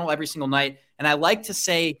morning. I journal every single night. And I like to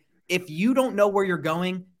say, if you don't know where you're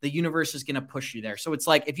going, the universe is going to push you there. So it's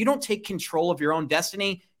like, if you don't take control of your own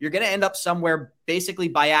destiny, you're going to end up somewhere basically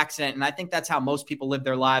by accident. And I think that's how most people live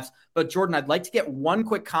their lives. But Jordan, I'd like to get one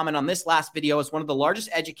quick comment on this last video. As one of the largest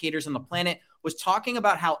educators on the planet was talking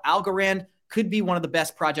about how Algorand could be one of the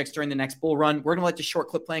best projects during the next bull run. We're going to let the short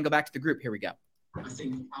clip play and go back to the group. Here we go. I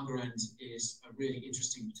think Algorand is a really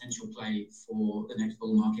interesting potential play for the next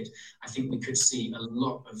bull market. I think we could see a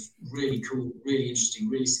lot of really cool, really interesting,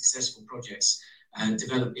 really successful projects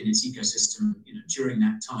develop in its ecosystem, during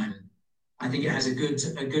that time. I think it has a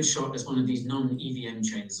good shot as one of these non-EVM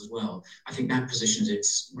chains as well. I think that positions it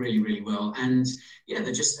really, really well. And yeah,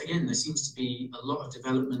 there seems to be a lot of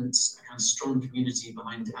development, a kind of strong community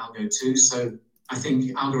behind ALGO too. So I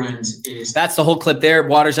think Algorand is... That's the whole clip there.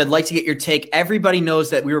 Waters, I'd like to get your take. Everybody knows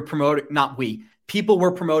that we were promoting, not we, people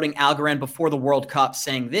were promoting Algorand before the World Cup,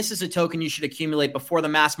 saying this is a token you should accumulate before the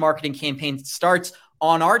mass marketing campaign starts.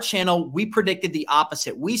 On our channel, we predicted the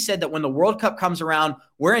opposite. We said that when the World Cup comes around,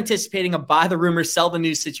 we're anticipating a buy the rumors, sell the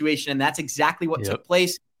news situation, and that's exactly what took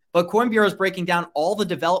place. But Coin Bureau is breaking down all the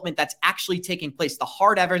development that's actually taking place, the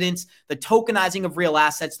hard evidence, the tokenizing of real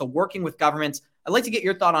assets, the working with governments. I'd like to get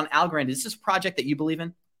your thought on Algorand. Is this a project that you believe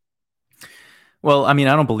in? Well, I mean,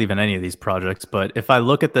 I don't believe in any of these projects, but if I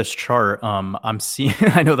look at this chart, I'm seeing,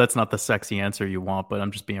 I know that's not the sexy answer you want, but I'm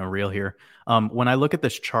just being real here. When I look at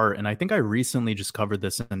this chart, and I think I recently just covered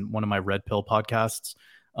this in one of my Red Pill podcasts,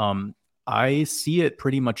 I see it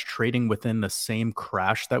pretty much trading within the same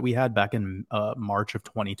crash that we had back in March of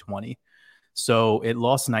 2020. So it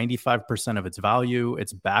lost 95% of its value.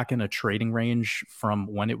 It's back in a trading range from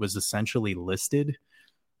when it was essentially listed.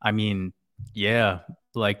 I mean, yeah,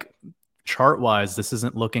 like chart wise, this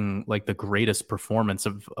isn't looking like the greatest performance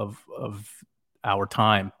of our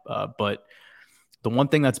time. But the one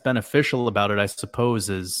thing that's beneficial about it, I suppose,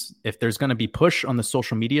 is if there's going to be push on the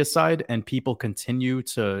social media side and people continue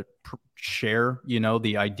to share,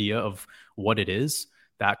 the idea of what it is,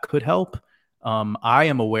 that could help. I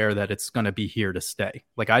am aware that it's going to be here to stay.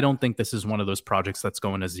 Like, I don't think this is one of those projects that's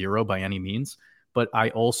going to zero by any means, but I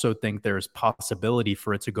also think there's possibility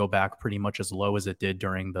for it to go back pretty much as low as it did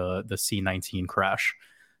during the C19 crash.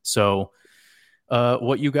 So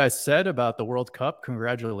what you guys said about the World Cup,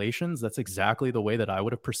 congratulations. That's exactly the way that I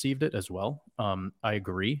would have perceived it as well. I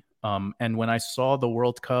agree. And when I saw the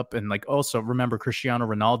World Cup, and like, also remember Cristiano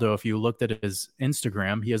Ronaldo, if you looked at his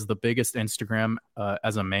Instagram, he has the biggest Instagram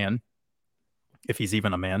as a man, if he's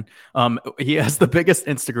even a man. He has the biggest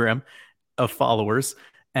Instagram of followers,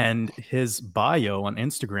 and his bio on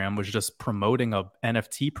Instagram was just promoting a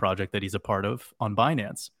NFT project that he's a part of on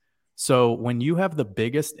Binance. So when you have the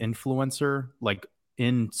biggest influencer like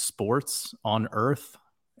in sports on earth,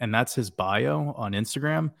 and that's his bio on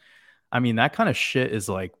Instagram, I mean, that kind of shit is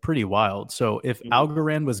like pretty wild. So if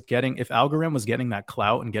Algorand was getting that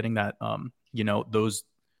clout and getting that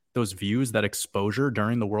those views, that exposure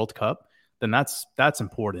during the World Cup, then that's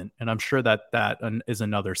important. And I'm sure that is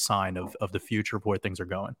another sign of the future of where things are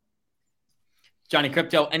going. Johnny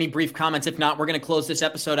Crypto, any brief comments? If not, we're going to close this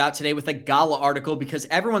episode out today with a GALA article, because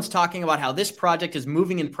everyone's talking about how this project is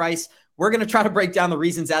moving in price. We're going to try to break down the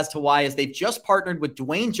reasons as to why, as they've just partnered with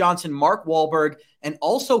Dwayne Johnson, Mark Wahlberg, and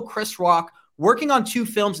also Chris Rock, working on 2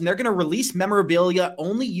 films, and they're going to release memorabilia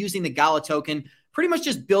only using the GALA token, pretty much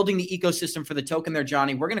just building the ecosystem for the token there,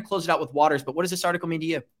 Johnny. We're going to close it out with Waters, but what does this article mean to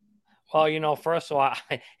you? Well, first of all,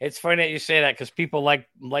 it's funny that you say that because people like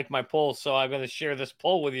my polls, so I'm going to share this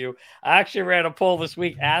poll with you. I actually ran a poll this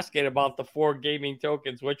week asking about the 4 gaming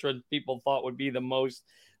tokens, which ones people thought would be the most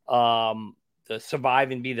to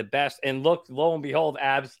survive and be the best. And look, lo and behold,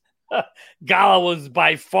 Abs, GALA was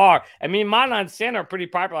by far. I mean, Mana and Santa are pretty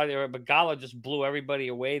popular there, but GALA just blew everybody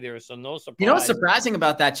away there, so no surprise. You know what's surprising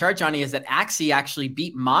about that chart, Johnny, is that Axie actually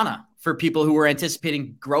beat Mana for people who were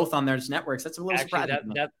anticipating growth on their networks. That's a little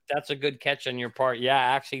surprising. That's a good catch on your part. Yeah,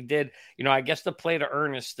 actually did. I guess the play to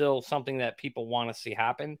earn is still something that people want to see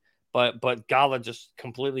happen, but GALA just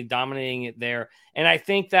completely dominating it there. And I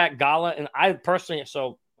think that GALA, and I personally,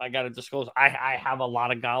 so I got to disclose, I have a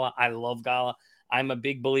lot of GALA. I love GALA. I'm a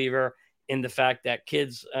big believer in the fact that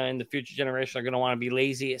kids in the future generation are going to want to be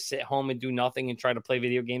lazy, sit home and do nothing and try to play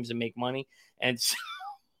video games and make money. And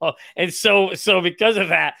so because of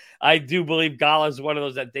that, I do believe GALA is one of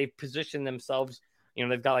those that they've positioned themselves.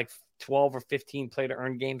 They've got like 12 or 15 play to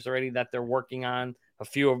earn games already that they're working on. A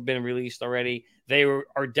few have been released already. They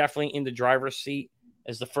are definitely in the driver's seat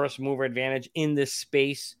as the first mover advantage in this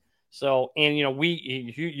space. So, and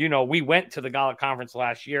we went to the GALA conference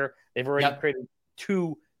last year. They've already created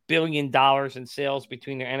 $2 billion in sales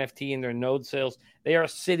between their NFT and their node sales. They are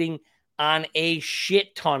sitting on a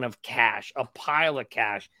shit ton of cash, a pile of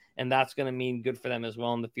cash, and that's going to mean good for them as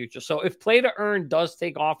well in the future. So if play to earn does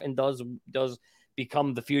take off and does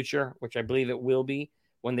become the future, which I believe it will be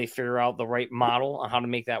when they figure out the right model on how to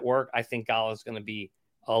make that work, I think GALA is going to be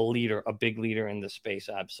a big leader in this space.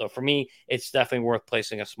 So for me, it's definitely worth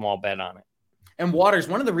placing a small bet on it. And Waters,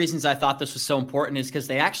 one of the reasons I thought this was so important is because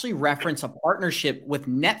they actually reference a partnership with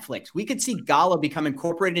Netflix. We could see GALA become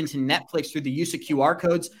incorporated into Netflix through the use of QR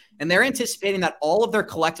codes, and they're anticipating that all of their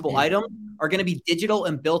collectible items are going to be digital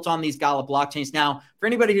and built on these GALA blockchains. Now, for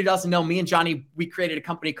anybody who doesn't know, me and Johnny, we created a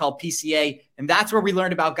company called PCA, and that's where we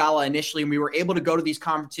learned about GALA initially, and we were able to go to these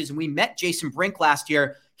conferences, and we met Jason Brink last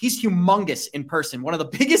year. He's humongous in person. One of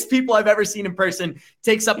the biggest people I've ever seen in person,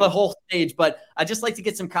 takes up a whole stage. But I'd just like to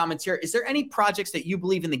get some comments here. Is there any projects that you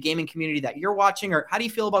believe in the gaming community that you're watching, or how do you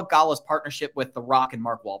feel about GALA's partnership with The Rock and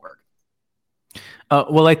Mark Wahlberg?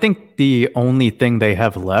 Well, I think the only thing they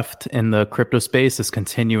have left in the crypto space is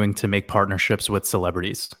continuing to make partnerships with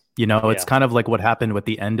celebrities. It's kind of like what happened with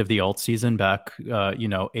the end of the alt season back,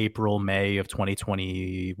 April, May of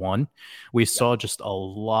 2021. We saw just a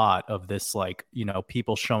lot of this,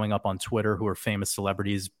 people showing up on Twitter who are famous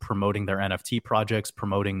celebrities promoting their NFT projects,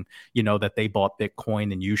 promoting, that they bought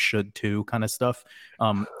Bitcoin and you should too, kind of stuff.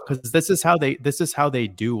 Because this is how they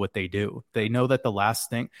do what they do. They know that the last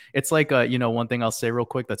thing, it's like, one thing I'll say real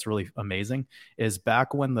quick that's really amazing is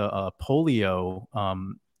back when the polio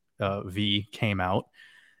V came out,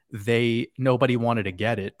 nobody wanted to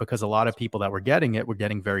get it because a lot of people that were getting it were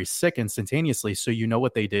getting very sick instantaneously. So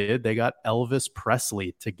what they did? They got Elvis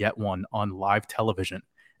Presley to get one on live television.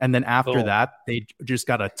 And then after that, they just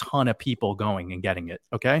got a ton of people going and getting it.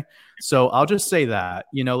 Okay. So I'll just say that,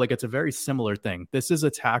 it's a very similar thing. This is a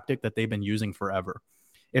tactic that they've been using forever.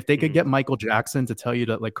 If they could get Michael Jackson to tell you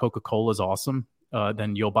that Coca-Cola is awesome,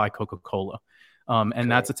 then you'll buy Coca-Cola.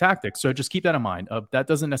 That's a tactic. So just keep that in mind. That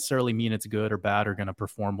doesn't necessarily mean it's good or bad or going to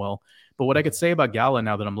perform well. But what I could say about GALA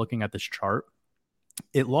now that I'm looking at this chart,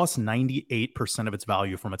 it lost 98% of its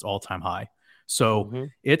value from its all-time high. So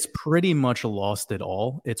it's pretty much lost it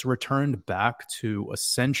all. It's returned back to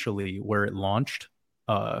essentially where it launched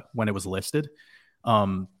when it was listed.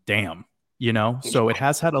 So it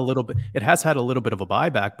has had a little bit of a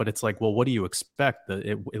buyback, but it's like, well, what do you expect?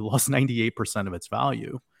 It lost 98% of its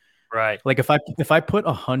value. Right. Like if I put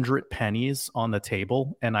 100 pennies on the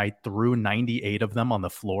table and I threw 98 of them on the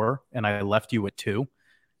floor and I left you with 2,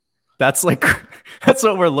 that's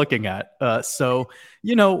what we're looking at. So,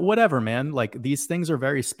 whatever, man, these things are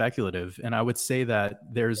very speculative. And I would say that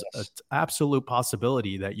there's an absolute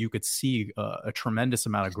possibility that you could see a tremendous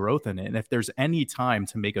amount of growth in it. And if there's any time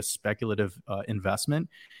to make a speculative investment,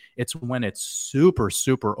 it's when it's super,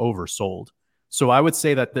 super oversold. So I would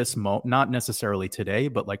say that not necessarily today,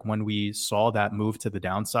 but when we saw that move to the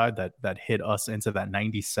downside that hit us into that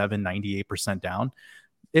 97, 98% down,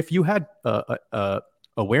 if you had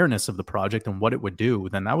awareness of the project and what it would do,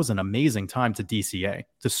 then that was an amazing time to DCA,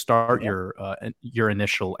 to start your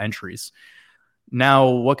initial entries. Now,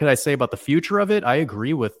 what could I say about the future of it? I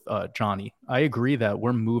agree with Johnny. I agree that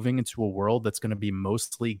we're moving into a world that's going to be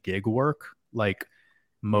mostly gig work,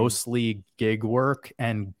 mostly gig work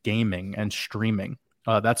and gaming and streaming.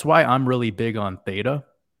 That's why I'm really big on Theta.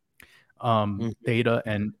 Theta,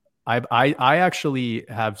 and I actually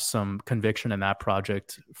have some conviction in that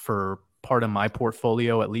project for part of my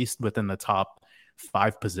portfolio, at least within the top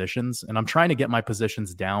 5 positions. And I'm trying to get my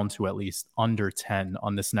positions down to at least under 10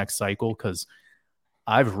 on this next cycle, because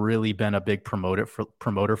I've really been a big promoter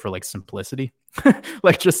for simplicity,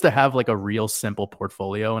 just to have a real simple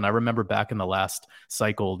portfolio. And I remember back in the last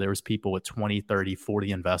cycle, there was people with 20, 30,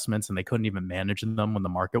 40 investments, and they couldn't even manage them when the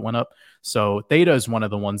market went up. So Theta is one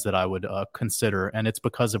of the ones that I would consider. And it's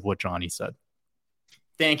because of what Johnny said.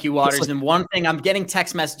 Thank you, Waters. And one thing, I'm getting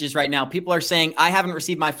text messages right now. People are saying, I haven't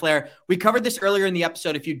received my flare. We covered this earlier in the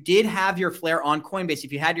episode. If you did have your flare on Coinbase,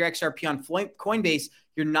 if you had your XRP on Coinbase,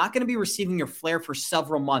 you're not going to be receiving your flare for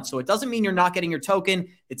several months. So it doesn't mean you're not getting your token.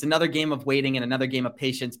 It's another game of waiting and another game of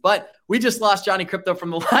patience. But we just lost Johnny Crypto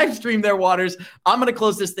from the live stream there, Waters. I'm going to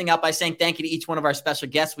close this thing out by saying thank you to each one of our special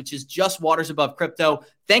guests, which is just Waters Above Crypto.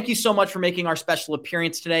 Thank you so much for making our special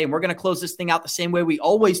appearance today. And we're going to close this thing out the same way we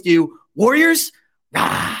always do. Warriors,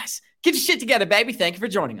 rise. Get your shit together, baby. Thank you for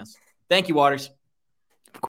joining us. Thank you, Waters.